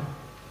went down.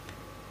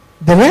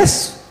 The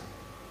rest,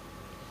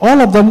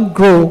 all of them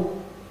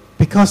grow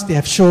because they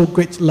have shown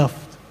great love.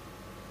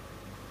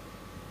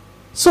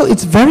 So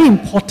it's very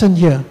important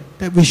here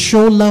that we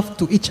show love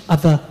to each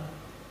other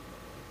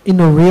in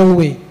a real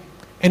way,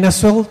 and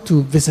as well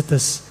to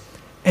visitors.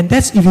 And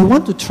that's if we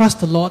want to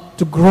trust the Lord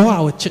to grow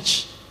our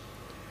church,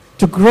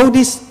 to grow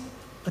this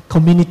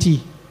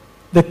community,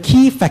 the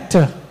key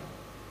factor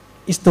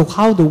is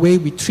how the way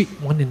we treat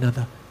one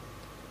another.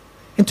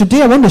 And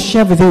today I want to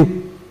share with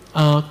you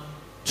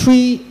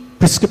 3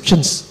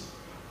 prescriptions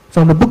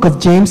from the book of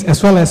James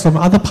as well as from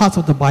other parts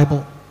of the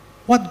Bible,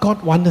 what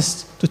God wants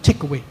us to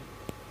take away.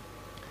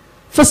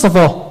 First of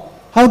all,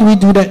 how do we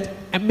do that?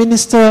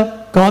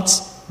 Administer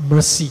God's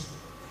mercy.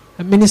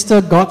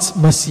 Administer God's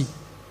mercy.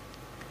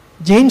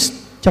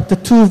 James chapter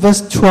 2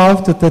 verse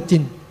 12 to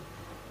 13.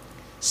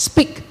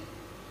 Speak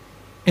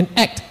and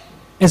act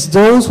as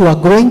those who are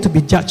going to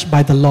be judged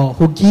by the law,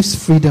 who gives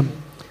freedom,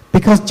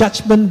 because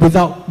judgment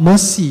without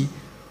mercy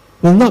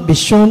will not be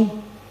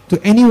shown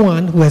to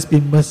anyone who has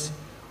been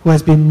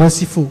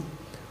merciful.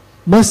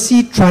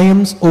 Mercy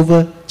triumphs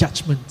over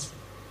judgment.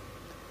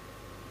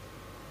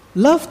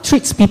 Love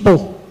treats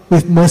people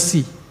with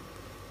mercy.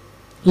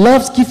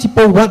 Love gives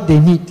people what they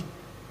need,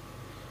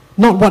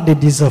 not what they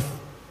deserve.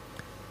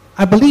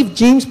 I believe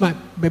James might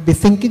be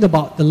thinking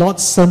about the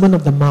Lord's Sermon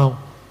of the Mount,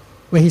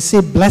 where he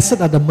said,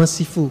 "Blessed are the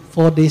merciful,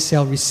 for they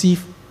shall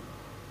receive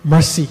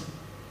mercy."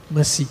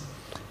 Mercy.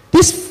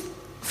 This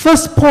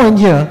first point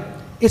here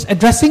is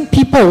addressing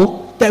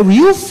people that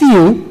you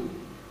feel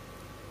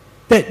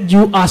that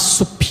you are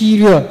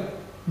superior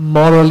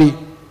morally.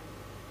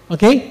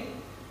 Okay?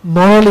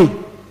 Morally.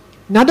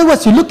 In other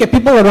words, you look at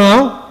people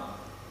around,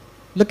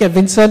 look at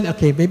Vincent,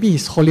 okay, maybe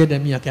he's holier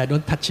than me, okay, I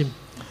don't touch him.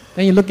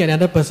 Then you look at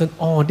another person,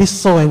 oh, this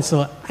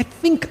so-and-so, I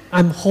think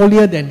I'm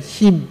holier than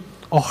him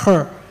or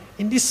her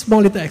in this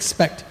small little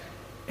aspect.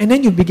 And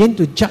then you begin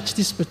to judge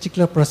this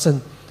particular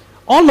person.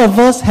 All of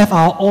us have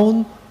our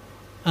own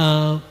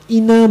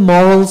inner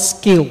moral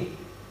scale.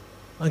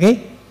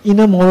 Okay?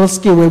 Inner moral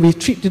scale where we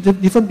treat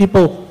different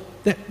people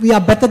that we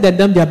are better than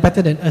them, they are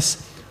better than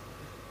us.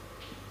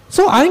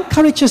 So I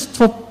encourage us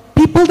for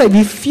people that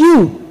we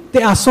feel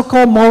they are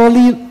so-called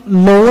morally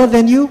lower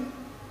than you,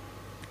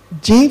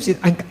 James is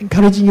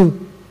encouraging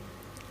you,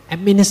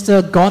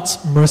 administer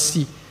God's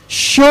mercy.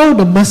 Show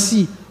the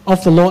mercy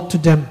of the Lord to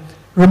them.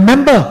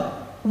 Remember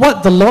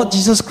what the Lord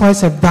Jesus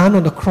Christ has done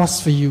on the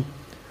cross for you,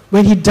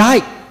 when He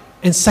died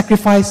and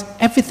sacrificed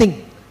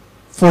everything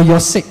for your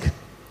sake.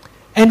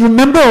 And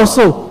remember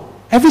also,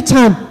 every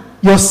time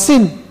your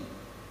sin,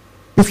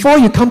 before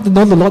you come to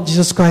know the Lord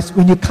Jesus Christ,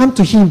 when you come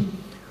to Him,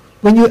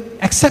 when you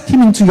accept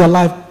Him into your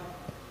life,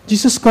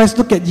 Jesus Christ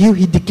looked at you,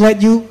 He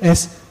declared you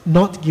as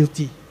not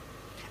guilty.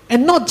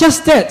 And not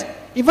just that,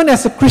 even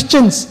as a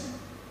Christians,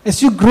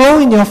 as you grow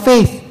in your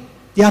faith,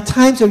 there are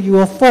times when you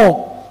will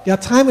fall, there are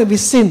times when we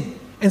sin,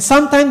 and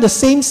sometimes the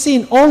same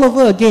sin all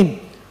over again.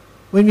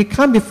 When we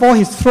come before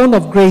His throne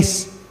of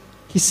grace,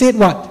 He said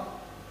what?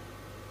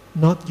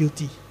 Not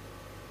guilty.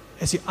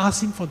 As you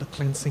ask Him for the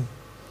cleansing.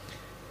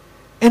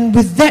 And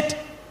with that,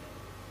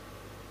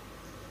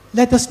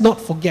 let us not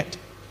forget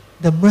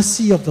the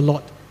mercy of the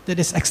Lord that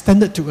is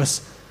extended to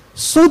us.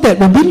 So that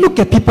when we look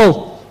at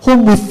people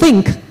whom we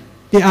think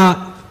they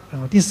are,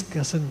 oh, this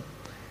person,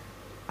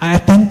 I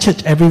attend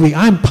church every week,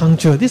 I'm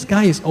punctual, this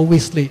guy is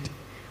always late.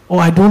 Or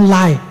I don't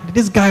lie,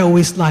 this guy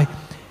always lie.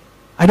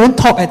 I don't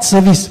talk at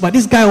service, but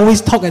this guy always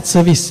talk at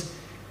service.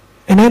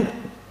 And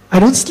then I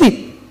don't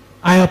sleep.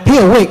 I pay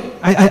awake.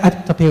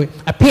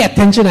 I pay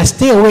attention, I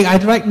stay awake, I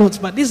write notes.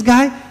 But this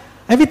guy,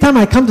 every time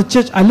I come to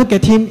church, I look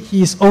at him,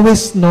 he is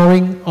always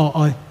snoring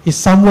or he's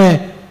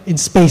somewhere in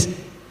space.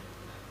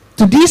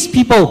 To these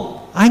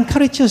people, I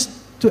encourage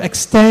us to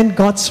extend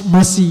God's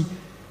mercy.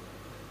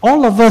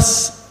 All of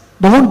us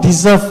don't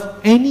deserve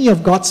any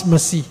of God's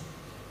mercy,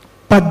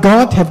 but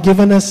God has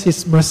given us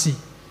His mercy.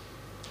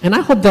 And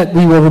I hope that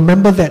we will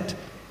remember that,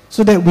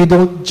 so that we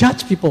don't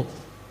judge people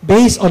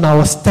based on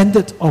our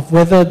standard of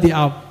whether they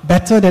are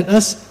better than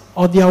us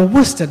or they are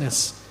worse than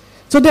us.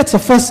 So that's the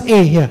first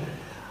A here.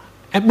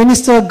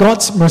 Administer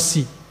God's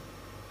mercy.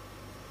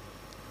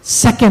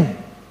 Second,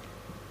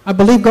 I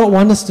believe God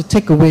wants us to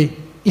take away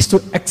is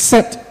to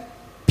accept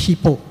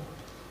people.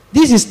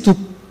 This is to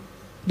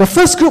the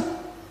first group.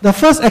 The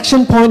first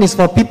action point is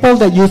for people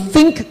that you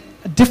think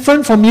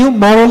different from you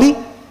morally.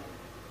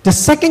 The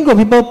second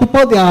group of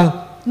people they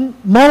are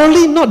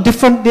morally not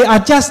different, they are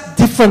just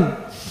different.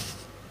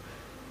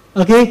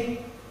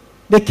 Okay?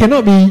 They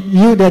cannot be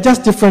you, they are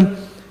just different.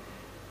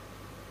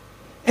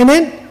 And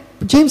then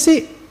James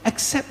says,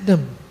 accept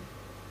them.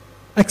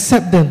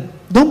 Accept them.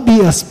 Don't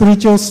be a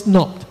spiritual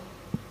snob.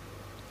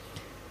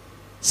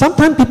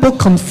 Sometimes people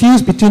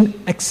confuse between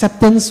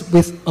acceptance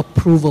with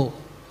approval.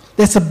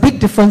 There's a big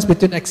difference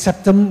between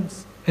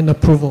acceptance and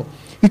approval.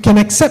 You can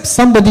accept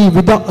somebody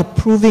without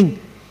approving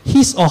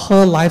his or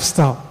her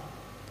lifestyle.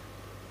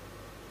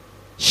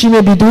 She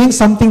may be doing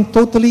something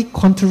totally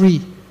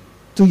contrary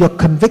to your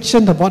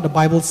conviction of what the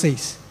Bible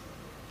says.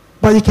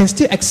 But you can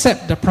still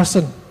accept the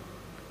person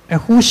and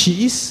who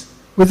she is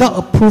without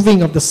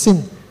approving of the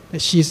sin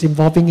that she is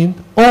involving in,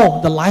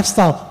 or the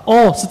lifestyle,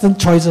 or certain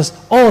choices,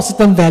 or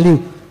certain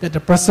value that the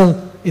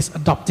person is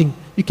adopting.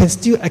 You can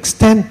still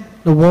extend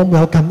the warm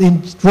welcome.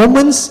 In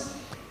Romans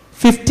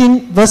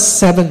 15 verse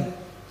 7,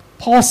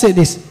 Paul said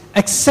this,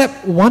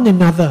 accept one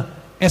another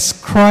as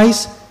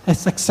Christ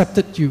has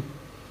accepted you.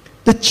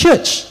 The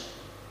church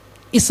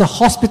is a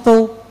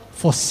hospital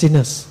for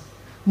sinners,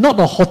 not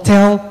a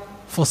hotel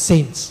for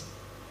saints.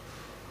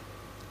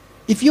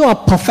 If you are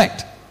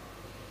perfect,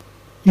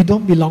 you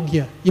don't belong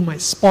here. You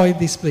might spoil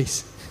this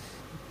place.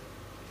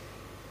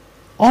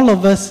 All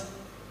of us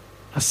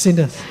are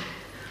sinners.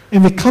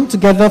 And we come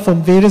together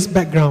from various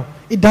backgrounds.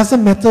 It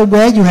doesn't matter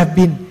where you have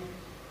been.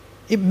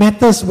 It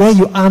matters where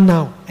you are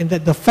now, and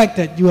that the fact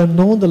that you have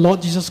known the Lord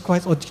Jesus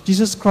Christ, or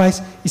Jesus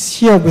Christ is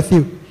here with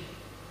you.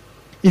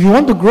 If you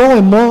want to grow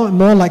and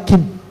more like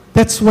Him,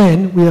 that's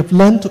when we have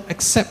learned to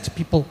accept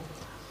people.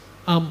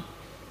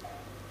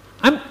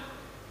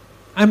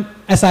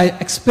 As I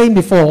explained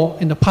before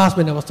in the past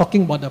when I was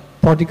talking about the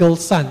prodigal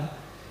son,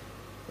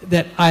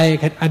 that I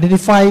can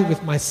identify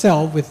with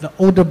myself with the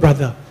older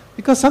brother,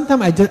 because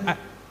sometimes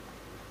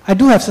I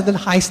do have certain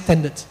high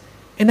standards,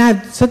 and I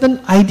have certain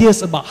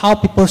ideas about how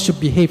people should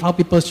behave, how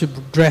people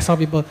should dress,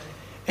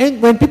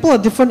 and when people are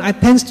different, I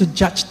tend to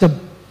judge them,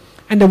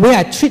 and the way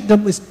I treat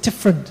them is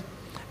different.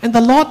 And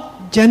the Lord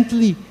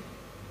gently,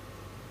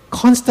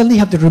 constantly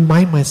have to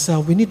remind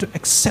myself, we need to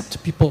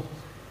accept people.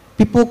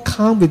 People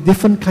come with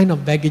different kind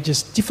of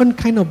baggages, different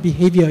kind of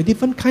behavior,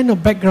 different kind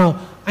of background.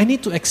 I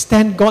need to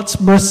extend God's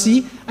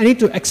mercy. I need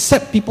to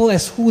accept people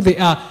as who they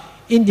are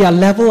in their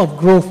level of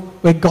growth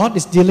where God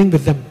is dealing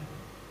with them.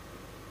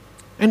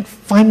 And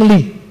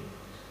finally,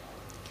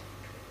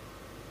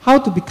 how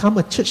to become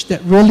a church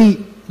that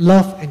really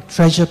love and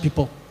treasure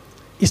people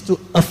is to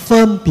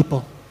affirm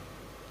people.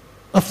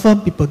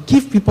 Affirm people.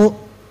 Give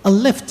people a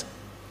lift.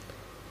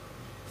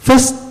 1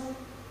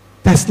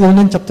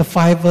 Thessalonians chapter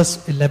 5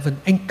 verse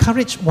 11.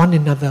 Encourage one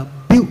another.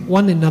 Build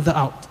one another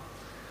out.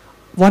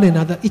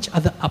 Each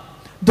other up.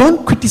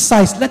 Don't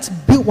criticize. Let's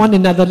build one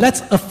another.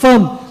 Let's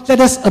affirm. Let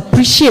us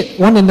appreciate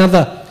one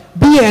another.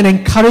 Be an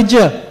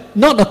encourager,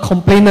 not a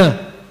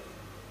complainer,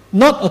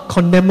 not a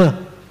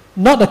condemner,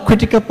 not a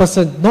critical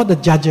person, not a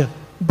judger,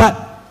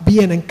 but be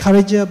an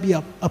encourager, be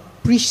a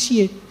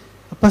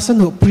person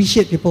who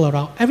appreciates people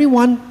around.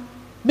 Everyone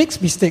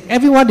makes mistakes.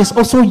 Everyone is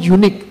also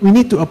unique. We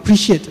need to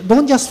appreciate.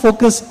 Don't just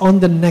focus on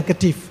the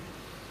negative.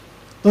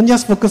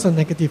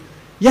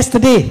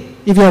 Yesterday,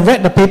 if you have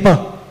read the paper,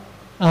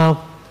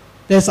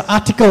 there's an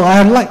article.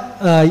 I like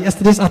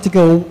yesterday's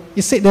article.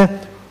 It said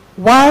that,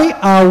 why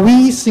are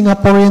we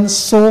Singaporeans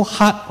so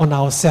hard on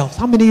ourselves?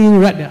 How many of you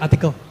read the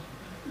article?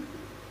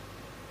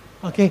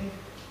 Okay.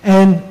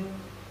 And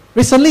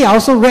recently I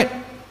also read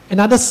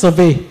another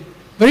survey.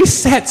 Very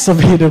sad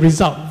survey, the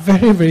result.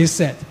 Very, very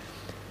sad.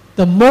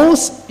 The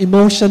most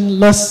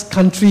emotionless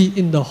country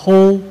in the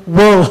whole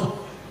world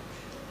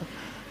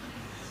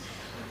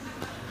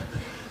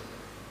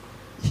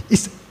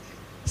is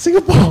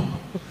Singapore.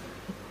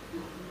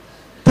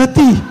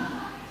 30.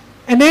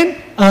 And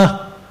then,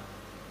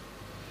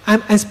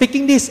 I'm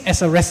speaking this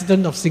as a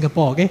resident of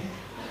Singapore, okay?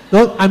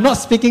 No, I'm not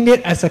speaking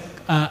it as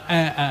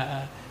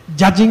a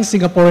judging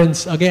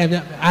Singaporeans,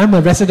 okay? I'm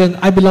a resident.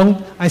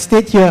 I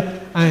stayed here.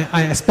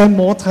 I spend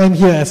more time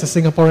here as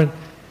a Singaporean.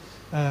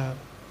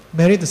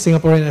 Married to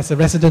Singaporean as a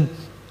resident.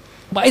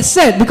 But it's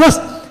sad because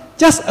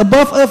just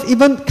above earth,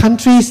 even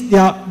countries,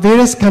 there are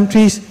various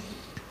countries,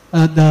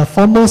 the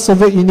former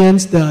Soviet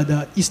Unions,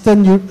 the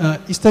Eastern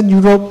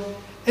Europe,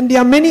 and there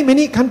are many,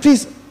 many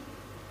countries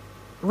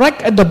right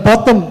at the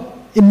bottom,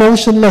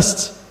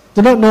 emotionless,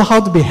 do not know how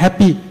to be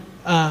happy.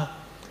 And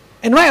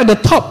right at the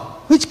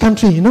top, which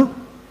country,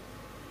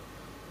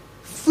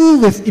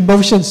 filled with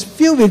emotions,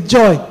 filled with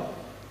joy?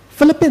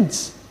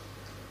 Philippines.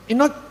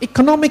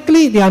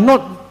 Economically, they are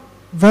not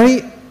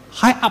very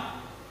high up,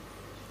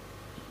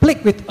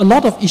 plagued with a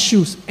lot of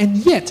issues, and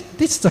yet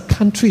this is a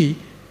country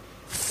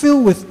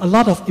filled with a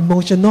lot of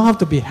emotion, know how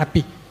to be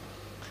happy.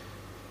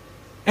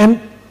 And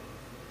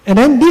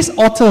then this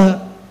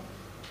author,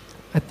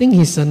 I think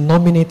he's a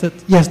nominated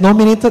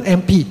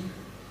MP.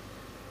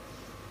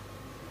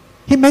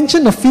 He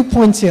mentioned a few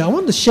points here. I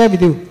want to share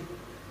with you.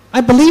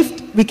 I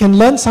believe we can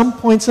learn some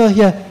points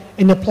here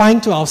in applying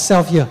to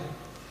ourselves here.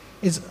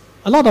 It's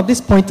a lot of this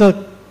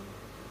pointer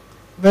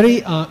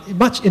very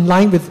much in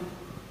line with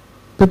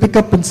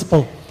biblical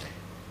principle.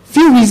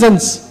 Few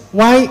reasons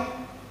why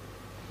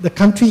the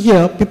country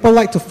here, people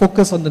like to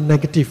focus on the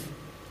negative.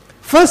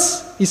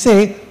 First, he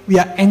say we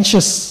are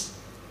anxious.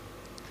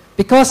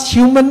 Because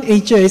human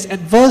nature is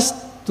adverse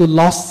to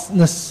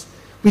lostness.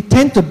 We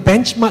tend to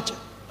benchmark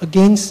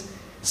against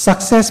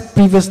success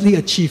previously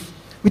achieved.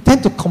 We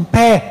tend to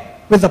compare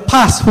with the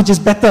past, which is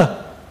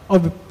better,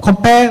 or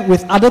compare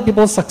with other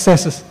people's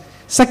successes.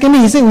 Secondly,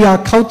 he said we are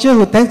a culture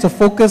who tends to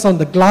focus on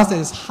the glass that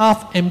is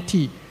half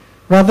empty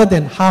rather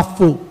than half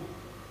full.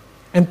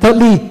 And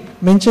thirdly,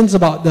 mentions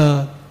about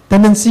the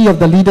tendency of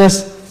the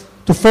leaders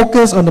to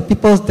focus on the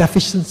people's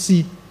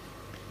deficiency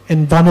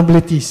and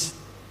vulnerabilities.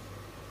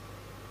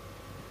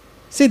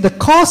 See, the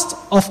cost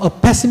of a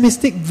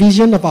pessimistic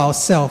vision of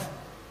ourselves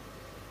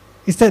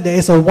is that there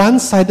is a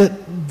one-sided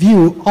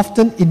view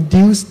often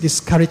induces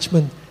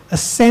discouragement, a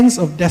sense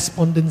of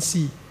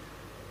despondency,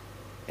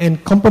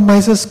 and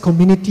compromises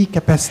community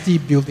capacity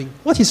building.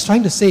 What he's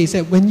trying to say is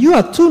that when you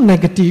are too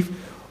negative,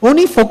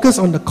 only focus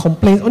on the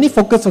complaints, only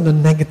focus on the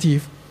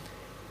negative,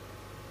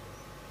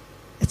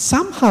 it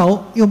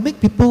somehow you'll make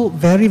people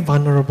very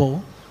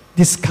vulnerable,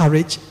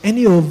 discouraged, and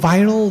it will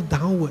spiral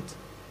downward.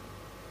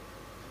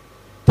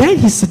 Then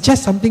he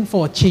suggests something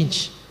for a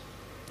change.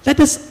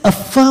 Let us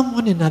affirm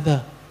one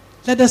another.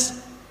 Let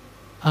us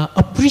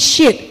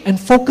appreciate and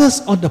focus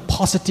on the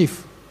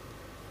positive.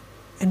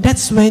 And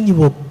that's when you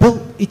will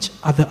build each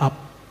other up.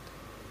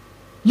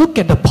 Look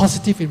at the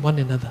positive in one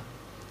another.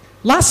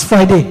 Last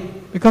Friday,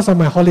 because of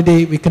my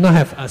holiday, we cannot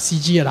have a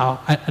CG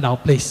at our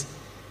place.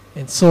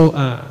 And so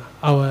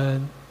our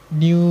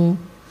new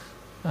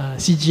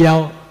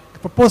CGL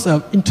proposed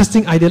an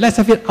interesting idea. Let's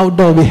have it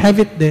outdoor. They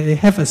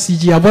have a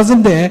CG. I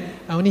wasn't there.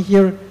 I only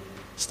hear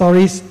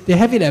stories. They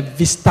have it at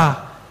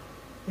Vista.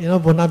 You know,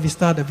 Buona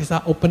Vista, the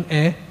Vista open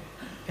air.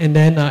 And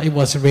then it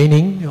was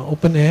raining,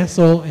 open air.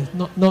 So it's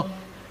not.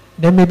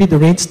 Then maybe the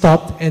rain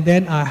stopped. And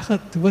then I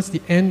heard towards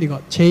the end, they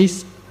got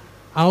chased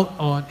out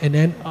on. And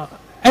then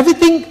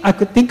everything I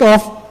could think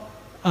of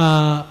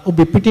would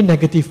be pretty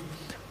negative.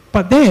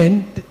 But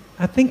then,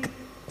 I think,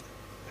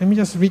 let me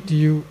just read to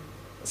you.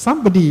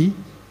 Somebody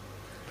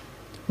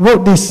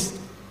wrote this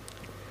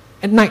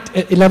at night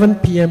at 11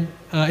 p.m.,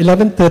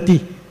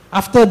 11:30,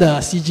 after the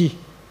CG.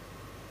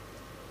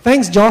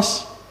 Thanks,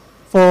 Josh,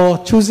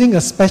 for choosing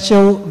a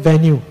special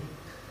venue.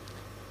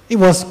 It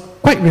was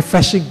quite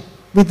refreshing,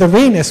 with the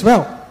rain as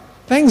well.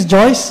 Thanks,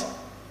 Joyce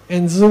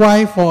and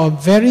Zuwai, for a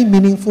very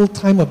meaningful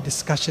time of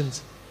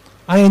discussions.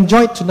 I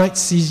enjoyed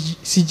tonight's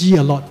CG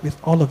a lot with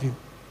all of you.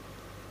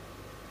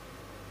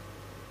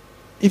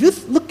 If you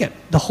look at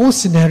the whole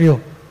scenario,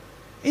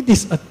 it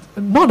is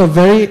not a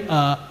very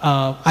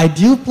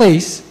ideal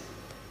place,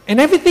 and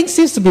everything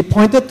seems to be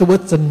pointed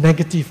towards the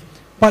negative.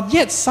 But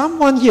yet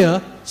someone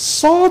here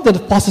saw the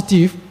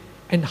positive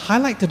and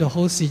highlighted the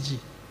whole CG.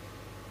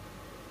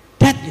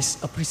 That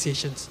is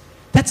appreciation.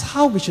 That's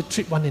how we should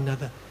treat one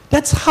another.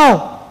 That's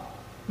how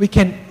we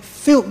can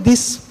fill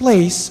this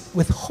place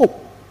with hope.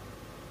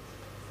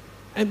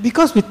 And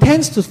because we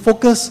tend to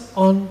focus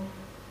on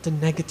the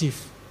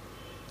negative.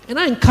 And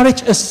I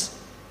encourage us.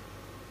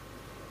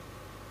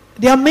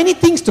 There are many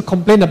things to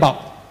complain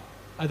about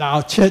at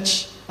our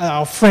church, at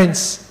our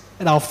friends,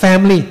 at our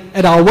family,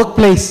 at our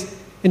workplace,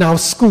 in our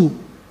school.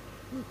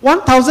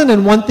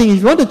 1001 things. If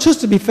you want to choose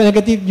to be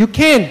negative, you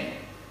can.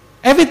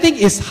 Everything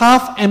is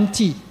half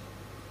empty.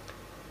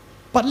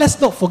 But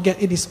let's not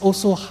forget it is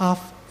also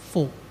half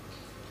full.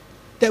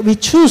 That we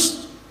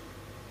choose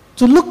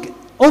to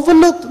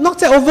not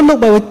say overlook,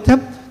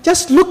 but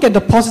just look at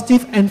the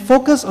positive and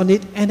focus on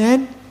it, and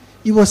then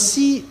you will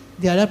see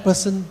the other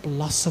person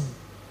blossom.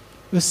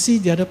 You'll see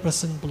the other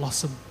person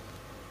blossom.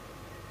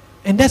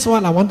 And that's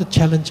what I want to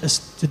challenge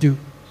us to do.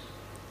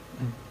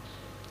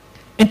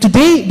 And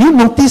today, do you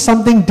notice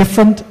something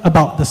different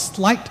about the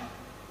slide?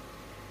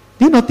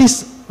 Do you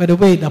notice, by the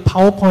way, the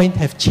PowerPoint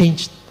have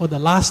changed for the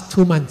last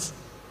 2 months?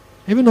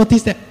 Have you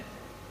noticed that?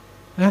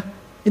 Huh?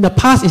 In the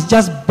past, it's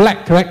just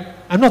black, correct?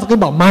 I'm not talking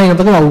about mine, I'm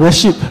talking about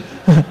worship.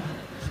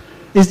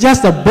 It's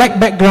just a black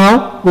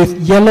background with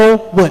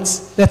yellow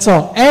words. That's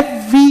all.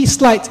 Every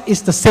slide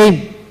is the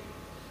same.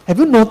 Have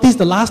you noticed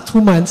the last 2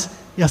 months,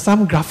 there are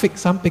some graphics,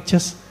 some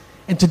pictures,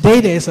 and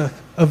today there is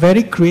a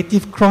very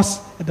creative cross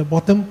at the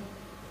bottom.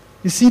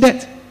 You see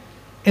that?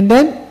 And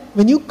then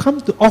when you come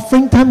to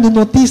offering time, you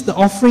notice the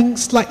offering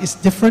slide is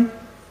different.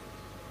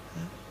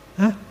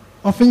 Huh?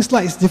 Offering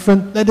slide is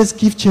different. Let us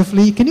give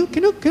cheerfully. Can you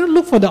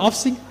look for the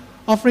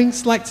offering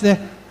slides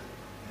there?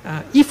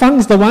 Yifang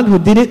is the one who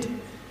did it.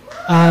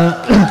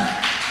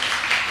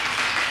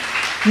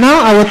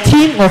 Now our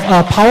team of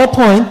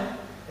PowerPoint,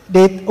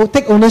 they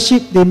take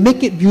ownership, they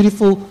make it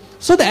beautiful,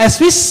 so that as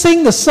we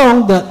sing the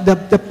song,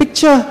 the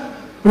picture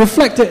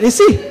reflected. You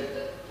see,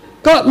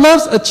 God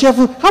loves a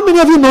cheerful. How many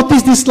of you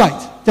noticed this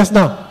slide just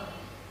now?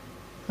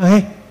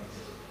 Okay.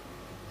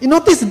 You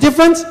notice the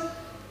difference?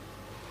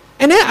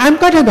 And then I'm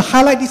going to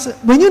highlight this.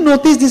 When you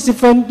notice this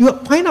difference, you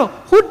find out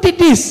who did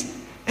this,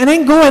 and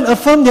then go and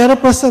affirm the other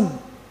person.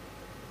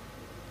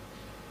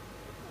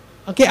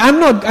 Okay,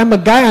 I'm a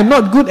guy, I'm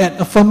not good at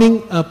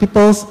affirming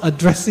people's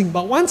dressing,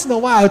 but once in a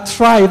while I'll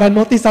try. If I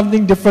notice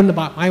something different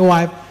about my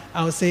wife,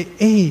 I'll say,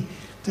 hey,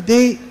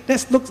 today,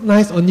 that looks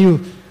nice on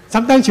you.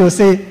 Sometimes she'll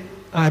say,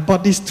 I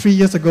bought this 3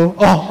 years ago.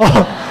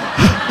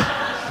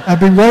 I've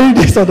been wearing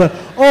this.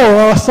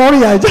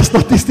 Sorry, I just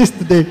noticed this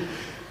today.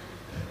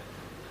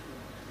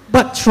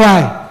 But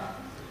try.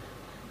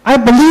 I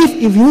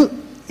believe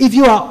if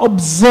you are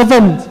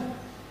observant,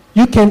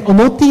 you can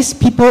notice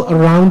people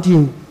around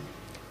you,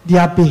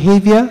 their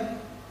behavior,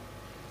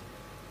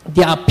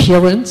 their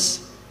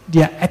appearance,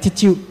 their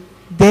attitude.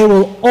 There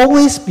will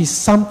always be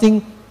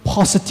something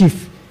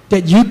positive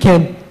that you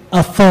can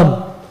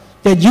affirm,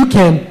 that you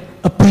can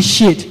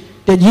appreciate,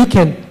 that you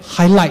can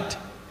highlight.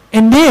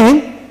 And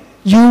then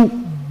you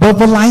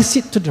verbalize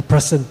it to the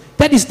person.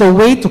 That is the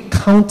way to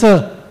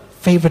counter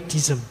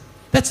favoritism.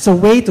 That's the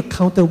way to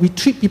counter. We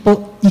treat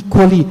people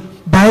equally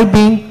by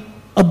being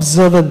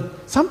observant.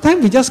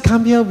 Sometimes we just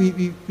come here,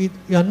 we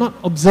are not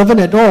observant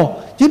at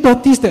all. Do you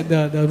notice that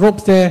the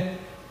robes there,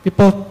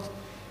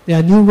 there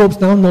are new robes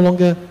now, no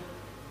longer.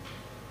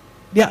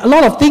 There are a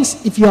lot of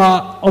things, if you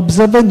are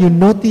observant, you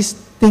notice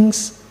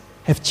things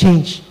have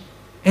changed.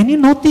 And you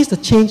notice the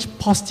change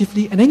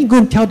positively, and then you go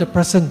and tell the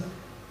person,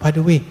 by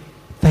the way,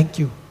 thank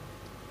you.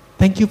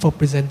 Thank you for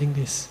presenting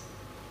this.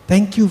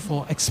 Thank you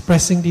for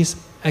expressing this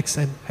as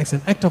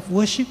an act of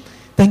worship.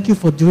 Thank you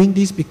for doing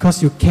this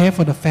because you care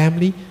for the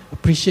family.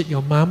 appreciate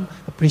your mom,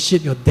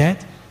 appreciate your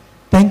dad.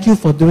 Thank you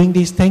for doing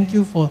this. Thank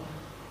you for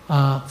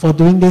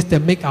doing this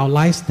that make our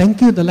lives.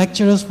 Thank you, the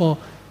lecturers, for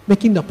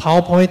making the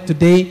PowerPoint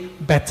today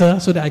better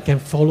so that I can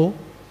follow.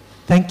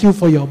 Thank you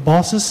for your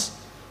bosses,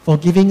 for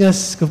giving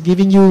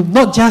you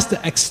not just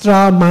the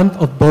extra month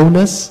of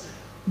bonus,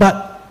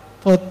 but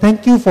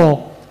thank you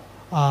for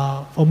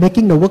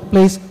making the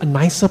workplace a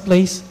nicer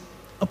place.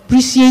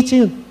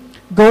 Appreciation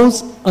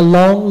goes a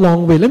long,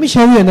 long way. Let me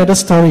share you another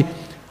story.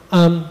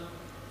 Our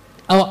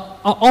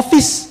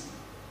office,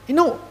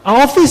 our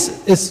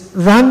office is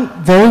run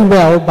very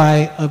well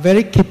by a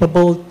very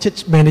capable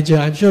church manager.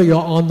 I'm sure you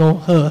all know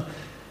her,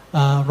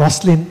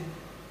 Roslyn.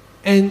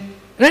 And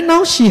right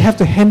now she has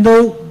to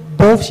handle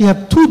both. She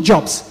has two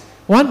jobs.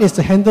 One is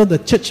to handle the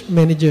church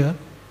manager,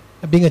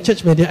 being a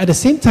church manager. At the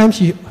same time,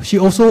 she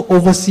also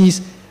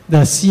oversees the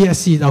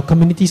CSC, our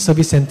Community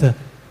Service Center.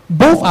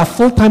 Both are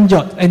full-time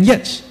jobs, and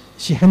yet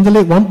she handles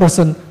it one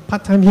person,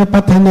 part-time here,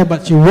 part-time there,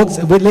 but she works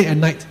a bit late at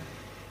night.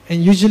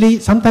 And usually,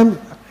 sometimes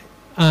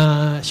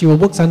she will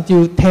work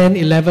until 10,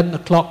 11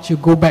 o'clock, she'll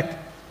go back.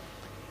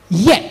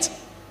 Yet,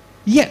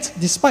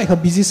 despite her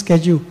busy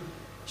schedule,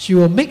 she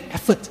will make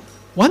effort.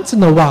 Once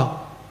in a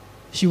while,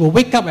 she will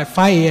wake up at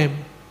 5 a.m.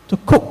 to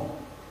cook,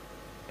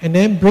 and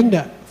then bring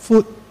the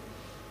food,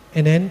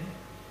 and then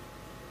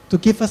to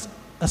give us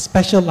a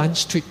special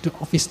lunch treat to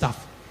office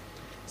staff.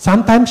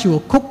 Sometimes she will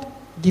cook,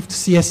 give to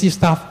CSC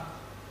staff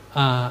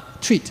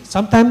treat.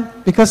 Sometimes,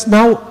 because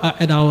now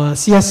at our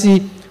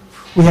CSC,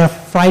 we have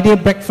Friday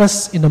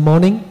breakfast in the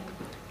morning,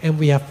 and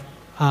we have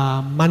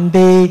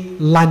Monday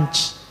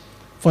lunch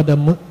for the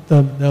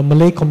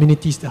Malay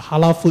communities, the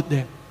halal food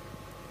there.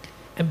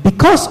 And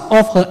because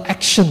of her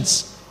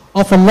actions,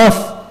 of her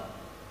love,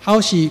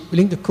 how she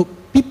willing to cook,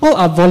 people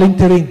are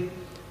volunteering.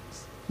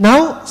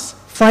 Now,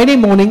 Friday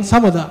morning,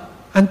 some of the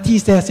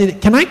aunties there say,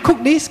 can I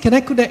cook this? Can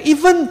I cook that?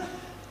 Even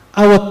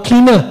our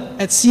cleaner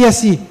at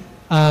CSC,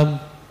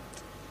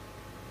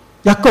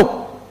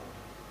 Jacob,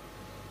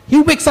 he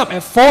wakes up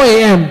at 4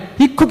 a.m.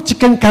 He cooked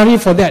chicken curry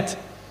for that,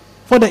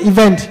 for the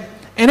event.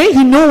 And then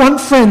he know one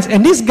friend,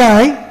 and this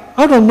guy,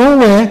 out of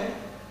nowhere,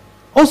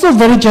 also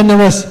very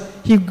generous.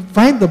 He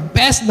find the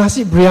best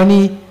nasi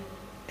biryani,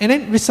 and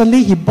then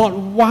recently he bought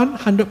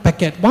 100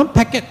 packets. One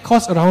packet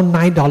costs around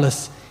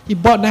 $9. He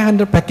bought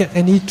 900 packets,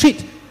 and he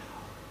treat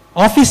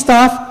office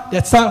staff,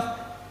 that stuff.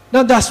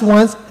 Not just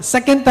once.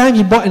 Second time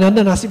he bought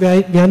another nasi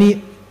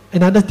biryani,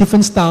 another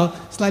different style,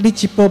 slightly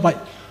cheaper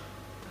but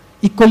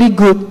equally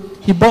good.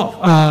 He bought,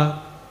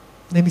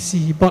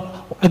 he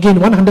bought again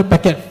 100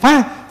 packets,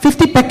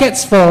 50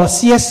 packets for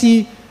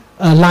CSC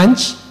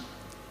lunch,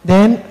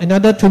 then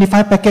another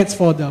 25 packets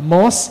for the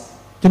mosque,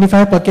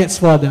 25 packets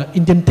for the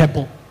Indian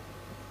temple.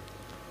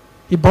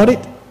 He bought it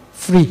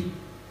free,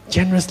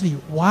 generously.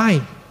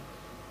 Why?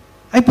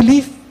 I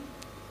believe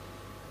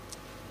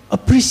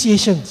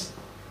appreciations,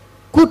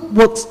 good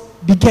works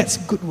begets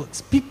good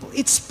works.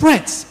 It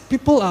spreads.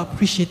 People are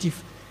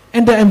appreciative,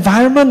 and the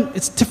environment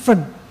is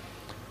different.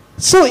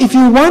 So if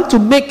you want to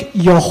make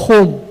your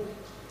home,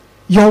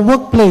 your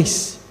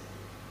workplace,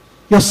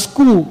 your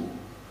school,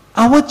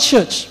 our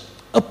church,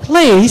 a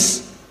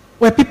place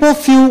where people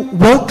feel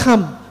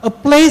welcome, a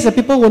place that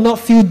people will not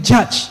feel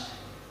judged,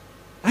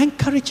 I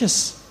encourage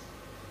us.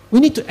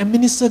 We need to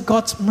administer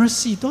God's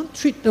mercy. Don't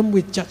treat them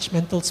with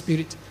judgmental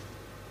spirit.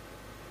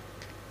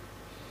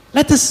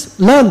 Let us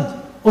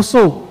learn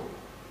also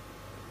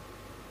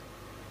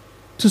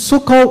to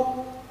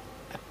so-called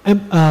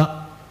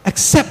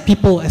accept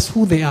people as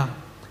who they are,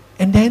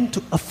 and then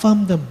to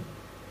affirm them.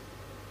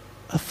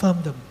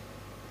 Affirm them.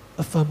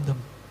 Affirm them.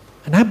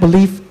 And I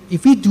believe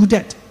if we do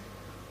that,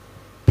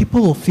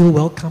 people will feel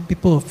welcome,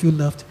 people will feel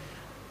loved.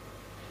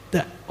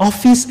 The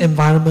office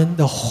environment,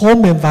 the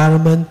home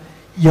environment,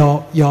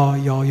 your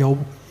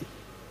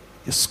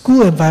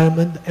school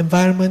environment, the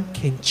environment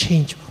can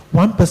change.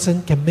 One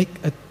person can make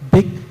a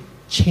big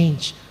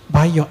change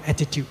by your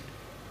attitude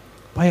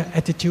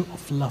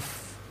of love.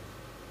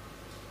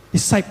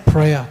 Beside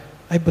prayer,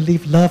 I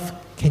believe love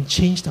can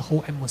change the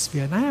whole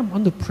atmosphere. And I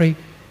want to pray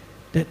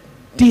that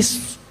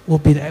this will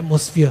be the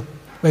atmosphere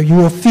where you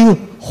will feel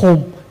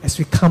home as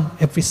we come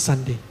every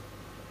Sunday.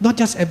 Not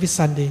just every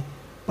Sunday,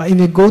 but when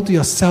you go to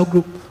your cell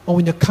group or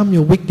when you come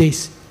your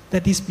weekdays,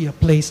 that this be a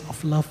place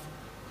of love.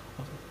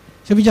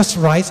 Shall we just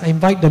rise? I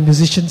invite the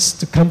musicians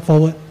to come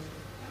forward.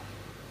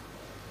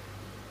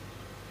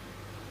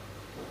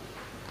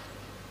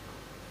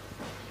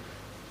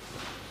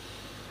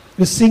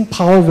 We sing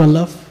Power of Your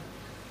Love.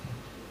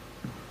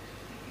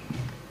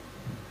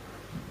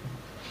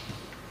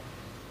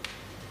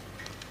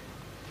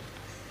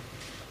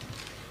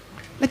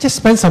 Let's just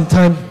spend some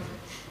time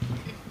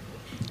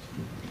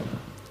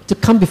to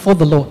come before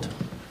the Lord.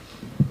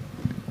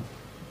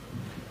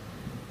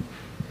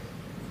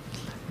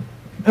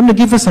 I'm going to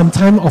give us some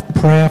time of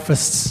prayer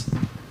first,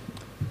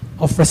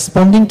 of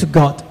responding to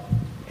God.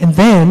 And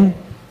then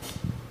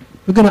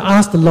we're going to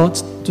ask the Lord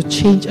to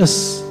change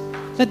us.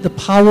 Let the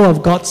power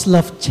of God's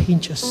love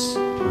change us.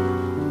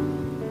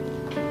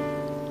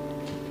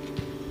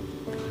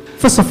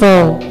 First of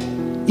all,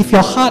 if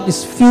your heart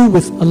is filled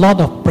with a lot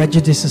of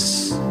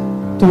prejudices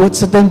towards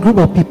certain group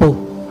of people,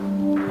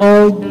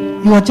 or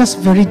you are just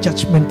very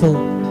judgmental,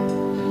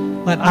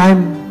 that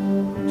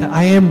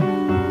I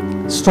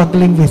am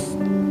struggling with,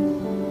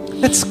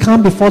 let's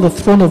come before the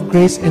throne of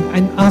grace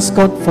and ask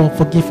God for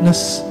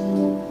forgiveness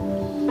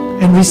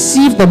and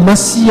receive the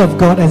mercy of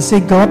God and say,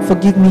 God,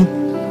 forgive me.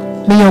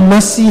 May your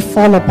mercy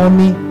fall upon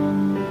me.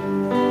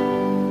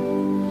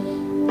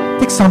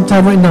 Take some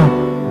time right now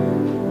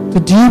to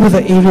deal with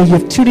the area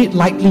you've treated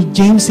lightly.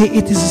 James said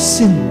it is a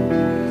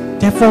sin.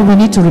 Therefore, we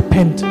need to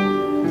repent.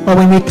 But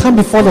when we come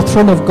before the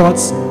throne of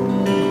God's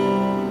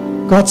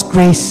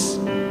grace,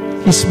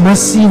 His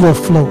mercy will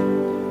flow.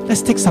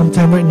 Let's take some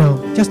time right now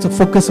just to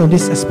focus on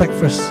this aspect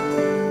first.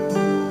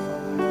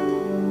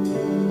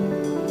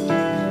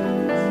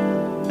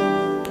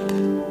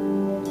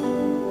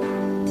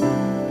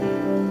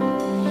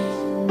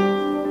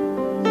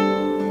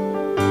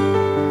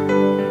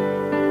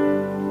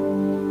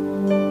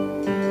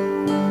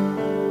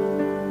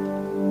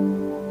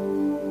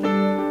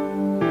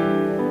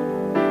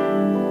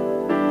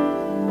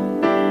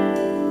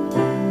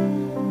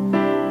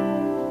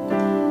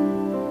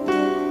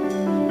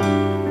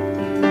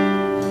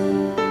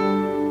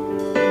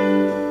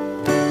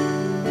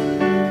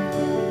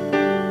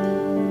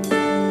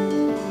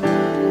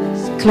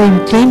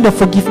 Claim the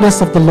forgiveness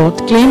of the Lord.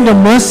 Claim the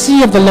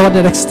mercy of the Lord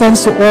that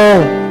extends to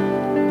all.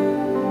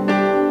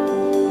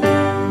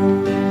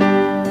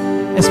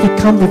 As we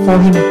come before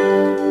Him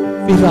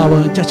with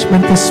our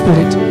judgmental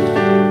spirit.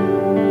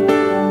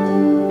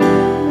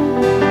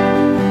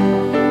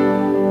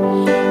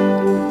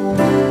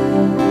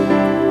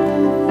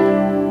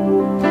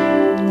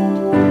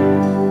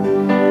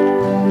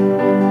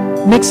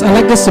 Next, I'd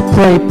like us to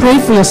pray. Pray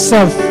for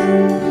yourself.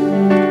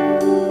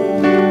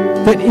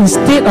 That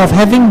instead of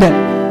having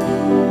that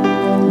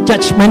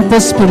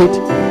judgmental spirit,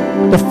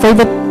 the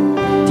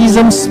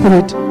favoritism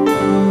spirit,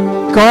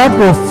 God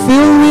will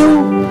fill you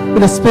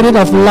with the spirit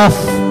of love.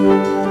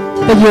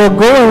 That you will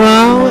go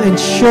around and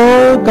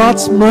show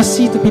God's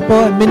mercy to people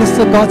and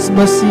minister God's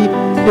mercy.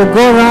 You'll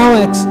go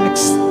around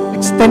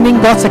extending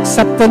God's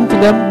acceptance to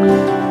them.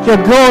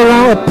 You'll go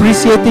around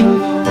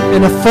appreciating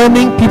and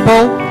affirming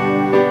people.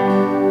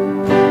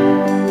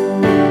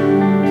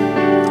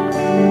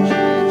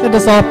 Let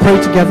us all pray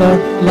together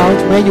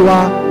loud where you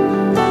are.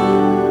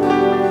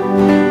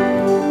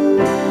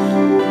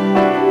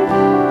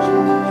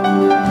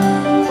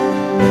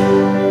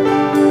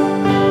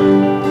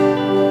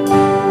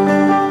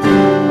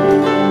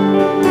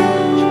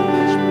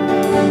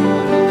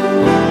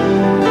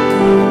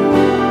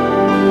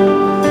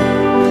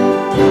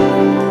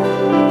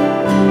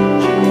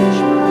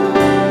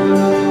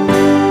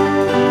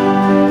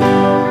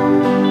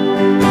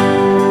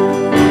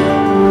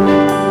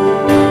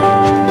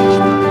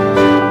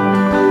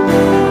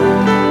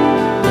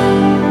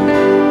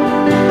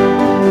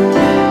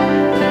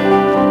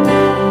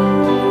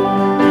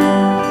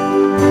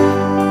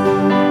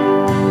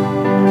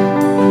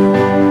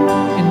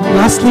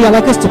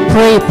 I'd like us to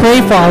pray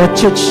for our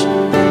church,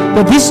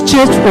 that this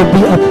church will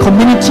be a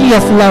community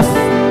of love,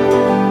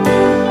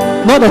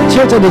 not a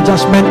church of the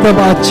judgmental,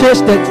 but a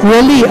church that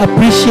really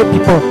appreciate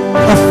people,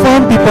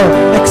 affirm people,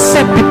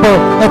 accept people,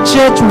 a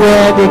church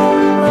where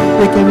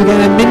we can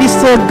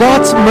administer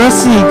God's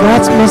mercy,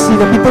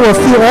 that people will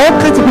feel, all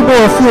kinds of people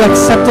will feel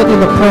accepted in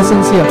the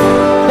presence here.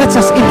 Let's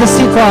just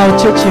intercede for our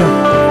church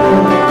here.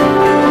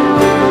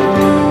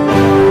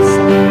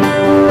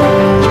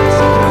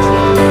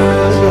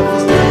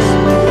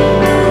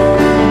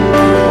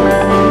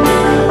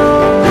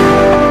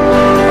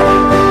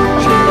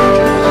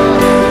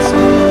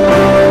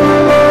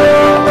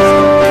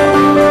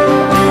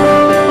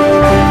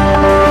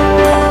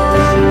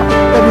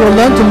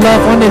 Learn to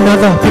love one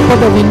another, people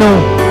that we know.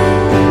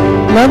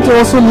 Learn to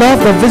also love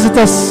the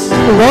visitors,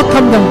 to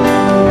welcome them.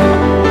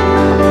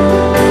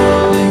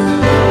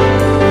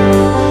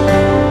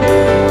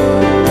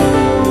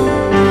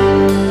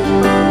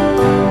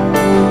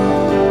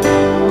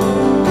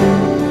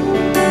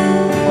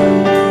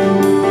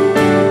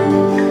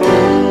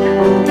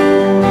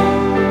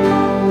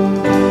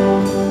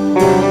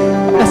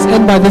 Let's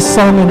end by this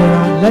song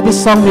and let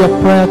this song be a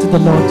prayer to the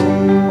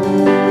Lord.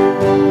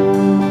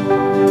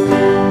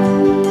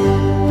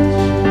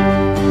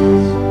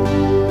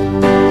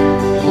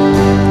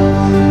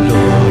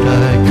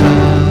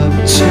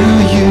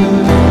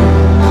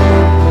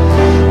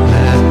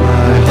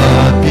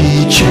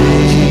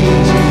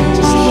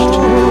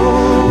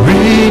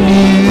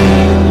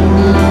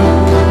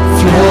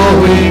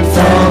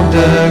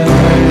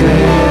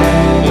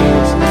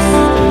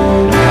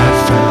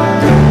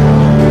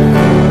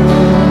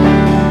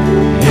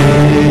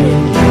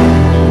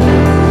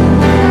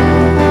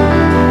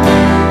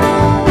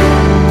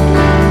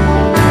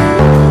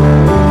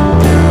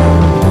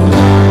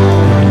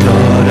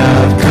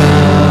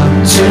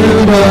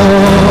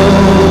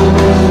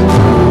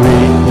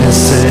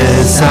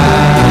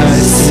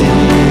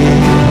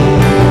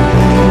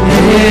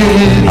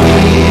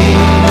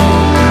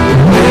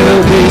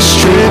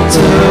 Stripped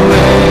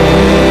away.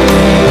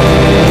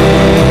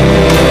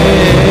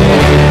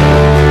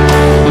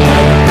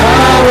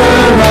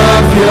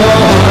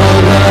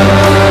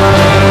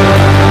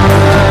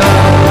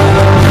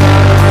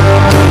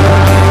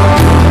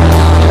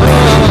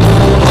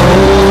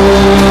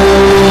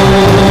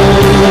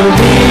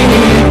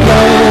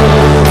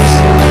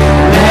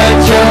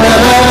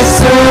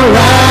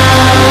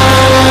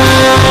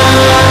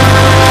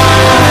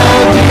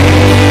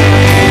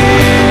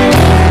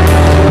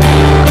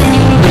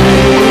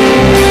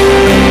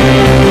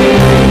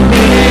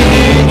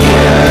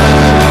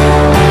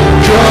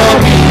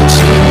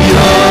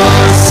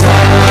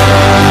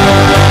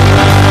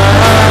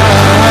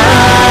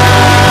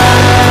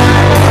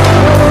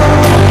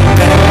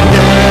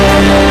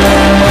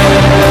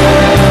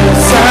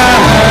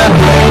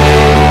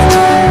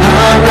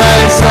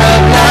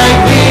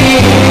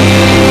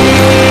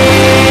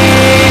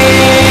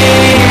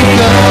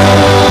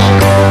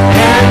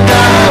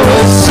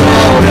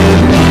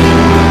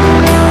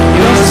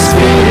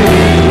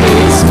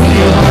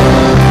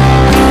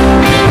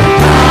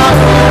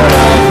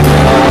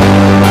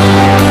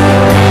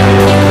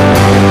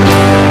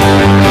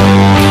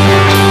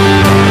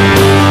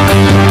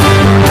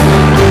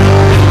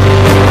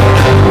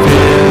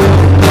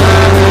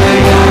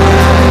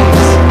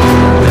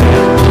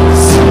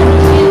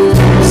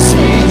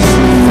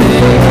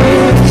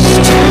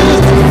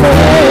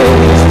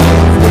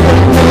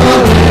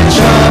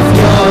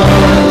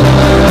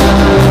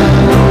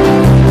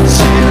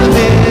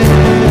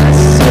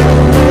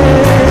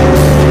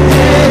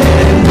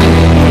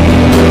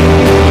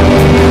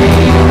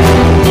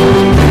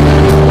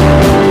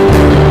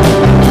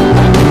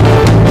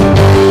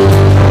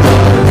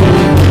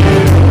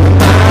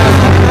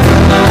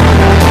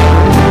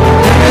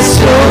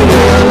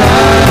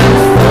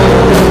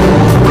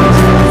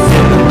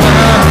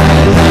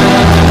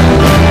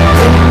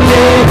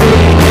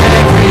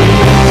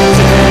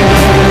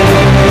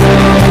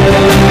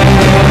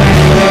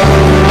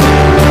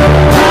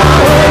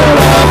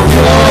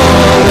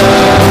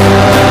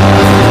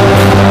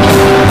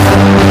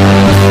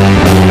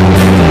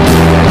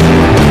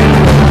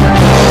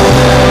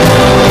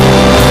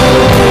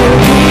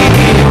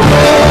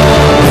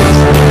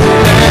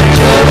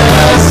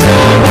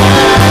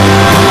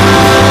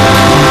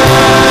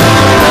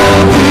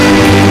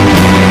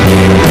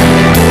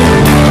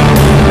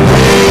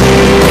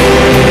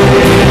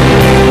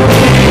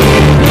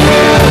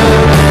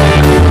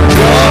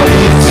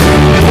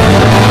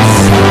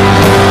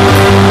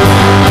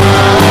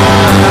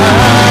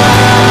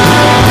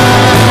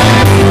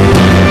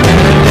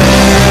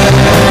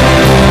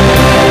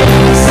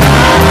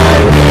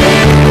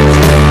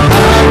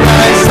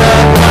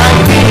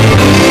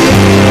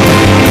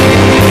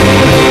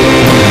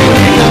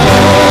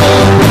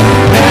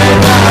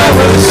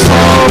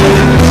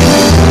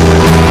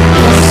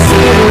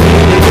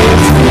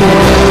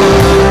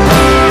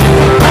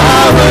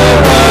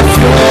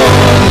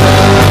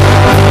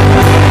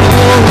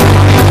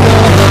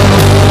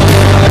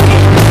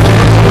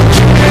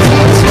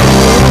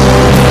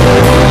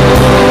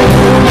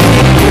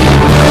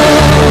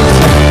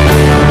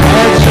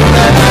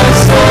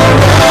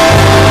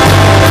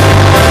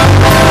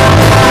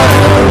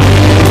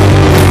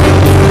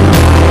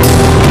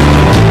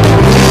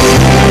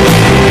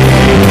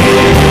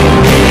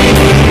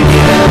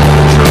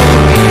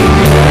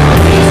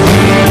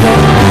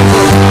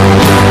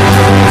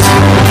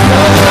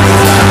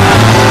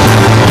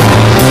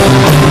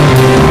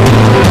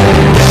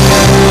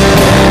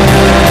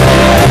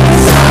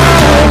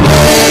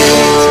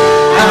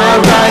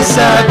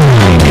 accept.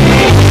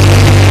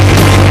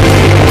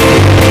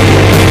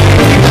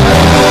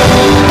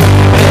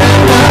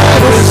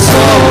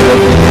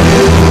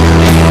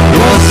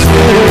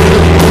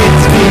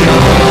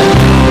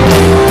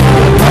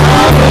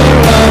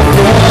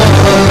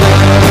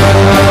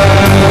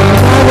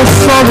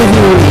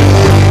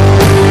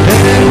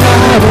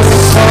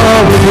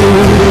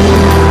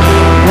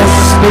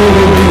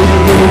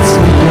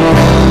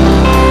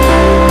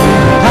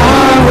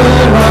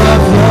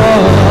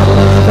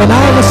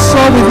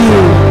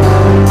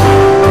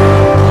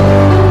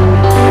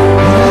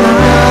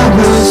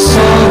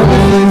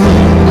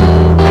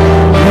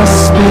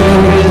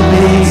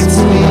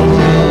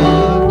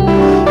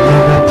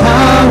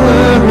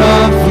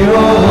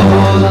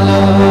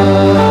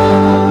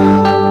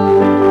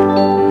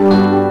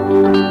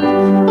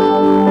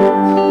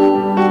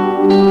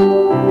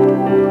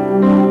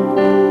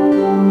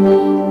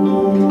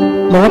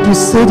 Lord, you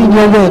said in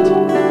your word,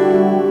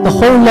 the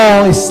whole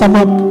law is summed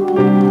up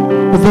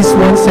with this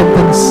one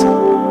sentence: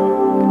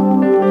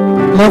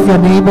 love your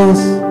neighbors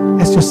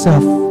as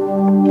yourself.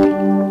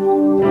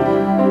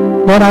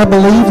 Lord, I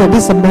believe that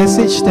this is a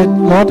message that,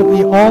 Lord,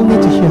 we all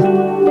need to hear.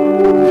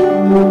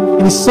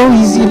 It is so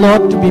easy,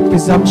 Lord, to be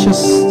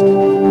presumptuous,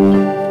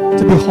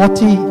 to be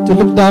haughty, to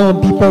look down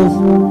on people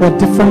who are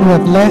different, who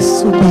have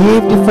less, who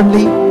behave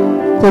differently,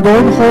 who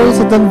don't hold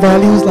certain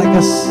values like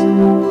us.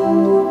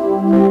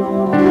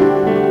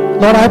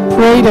 Lord, I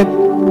pray that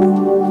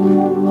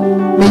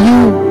may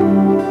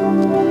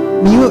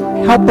you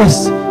help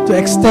us to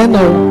extend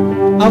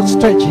our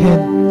outstretched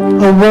hand,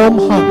 a warm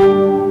heart,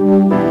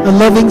 a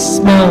loving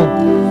smile,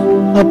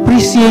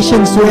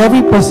 appreciation to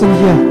every person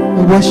here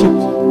who worship.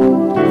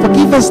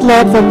 Forgive us,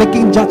 Lord, for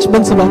making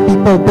judgments about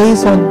people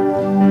based on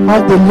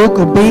how they look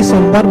or based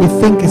on what we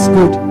think is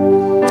good.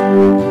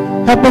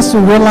 Help us to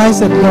realize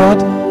that, Lord,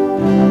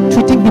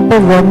 treating people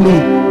wrongly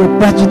with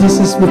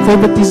prejudices, with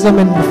favoritism,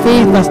 and with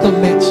faith does not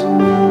match.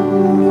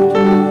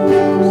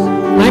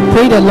 And I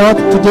pray that, Lord,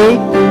 today,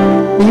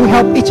 may you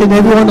help each and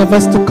every one of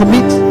us to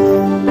commit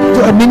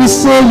to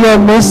administer your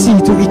mercy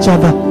to each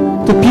other,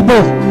 to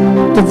people,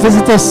 to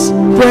visitors,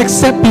 to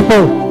accept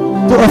people,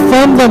 to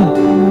affirm them,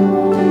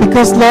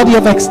 because, Lord, you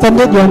have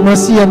extended your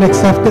mercy and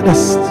accepted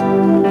us.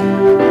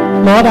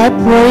 Lord, I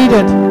pray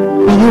that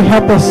may you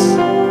help us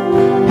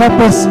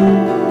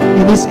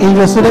in this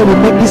area so that we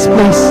make this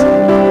place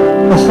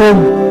a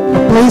home, a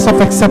place of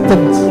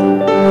acceptance.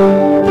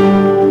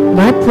 And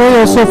I pray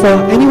also for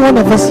any one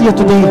of us here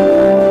today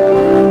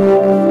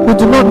who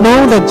do not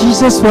know that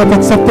Jesus will have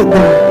accepted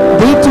them.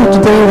 They too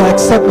today will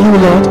accept you,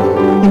 Lord,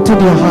 into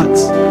their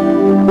hearts.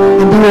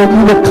 And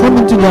you will come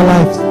into their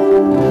lives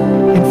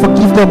and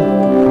forgive them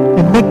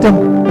and make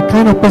them the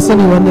kind of person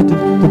you wanted to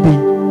be.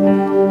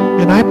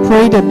 And I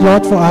pray that,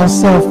 Lord, for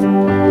ourselves,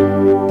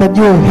 that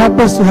you will help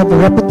us to have the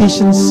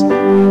reputations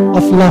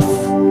of love,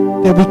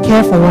 that we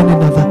care for one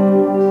another.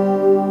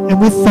 And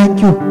we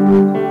thank you.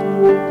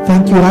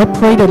 Thank you. I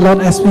pray that, Lord,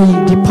 as we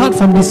depart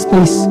from this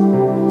place,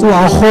 to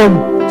our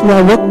home, to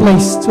our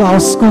workplace, to our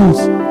schools,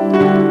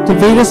 to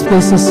various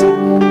places,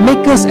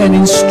 make us an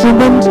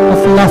instrument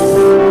of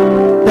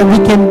love, that we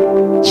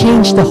can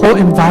change the whole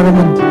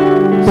environment.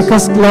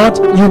 Because, Lord,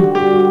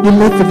 you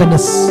live within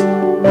us.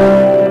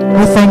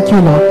 We thank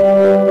you,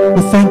 Lord.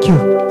 We thank you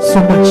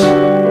so much.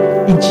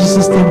 In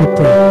Jesus' name we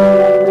pray.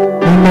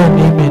 Amen.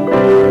 Amen.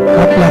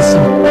 God bless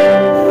you.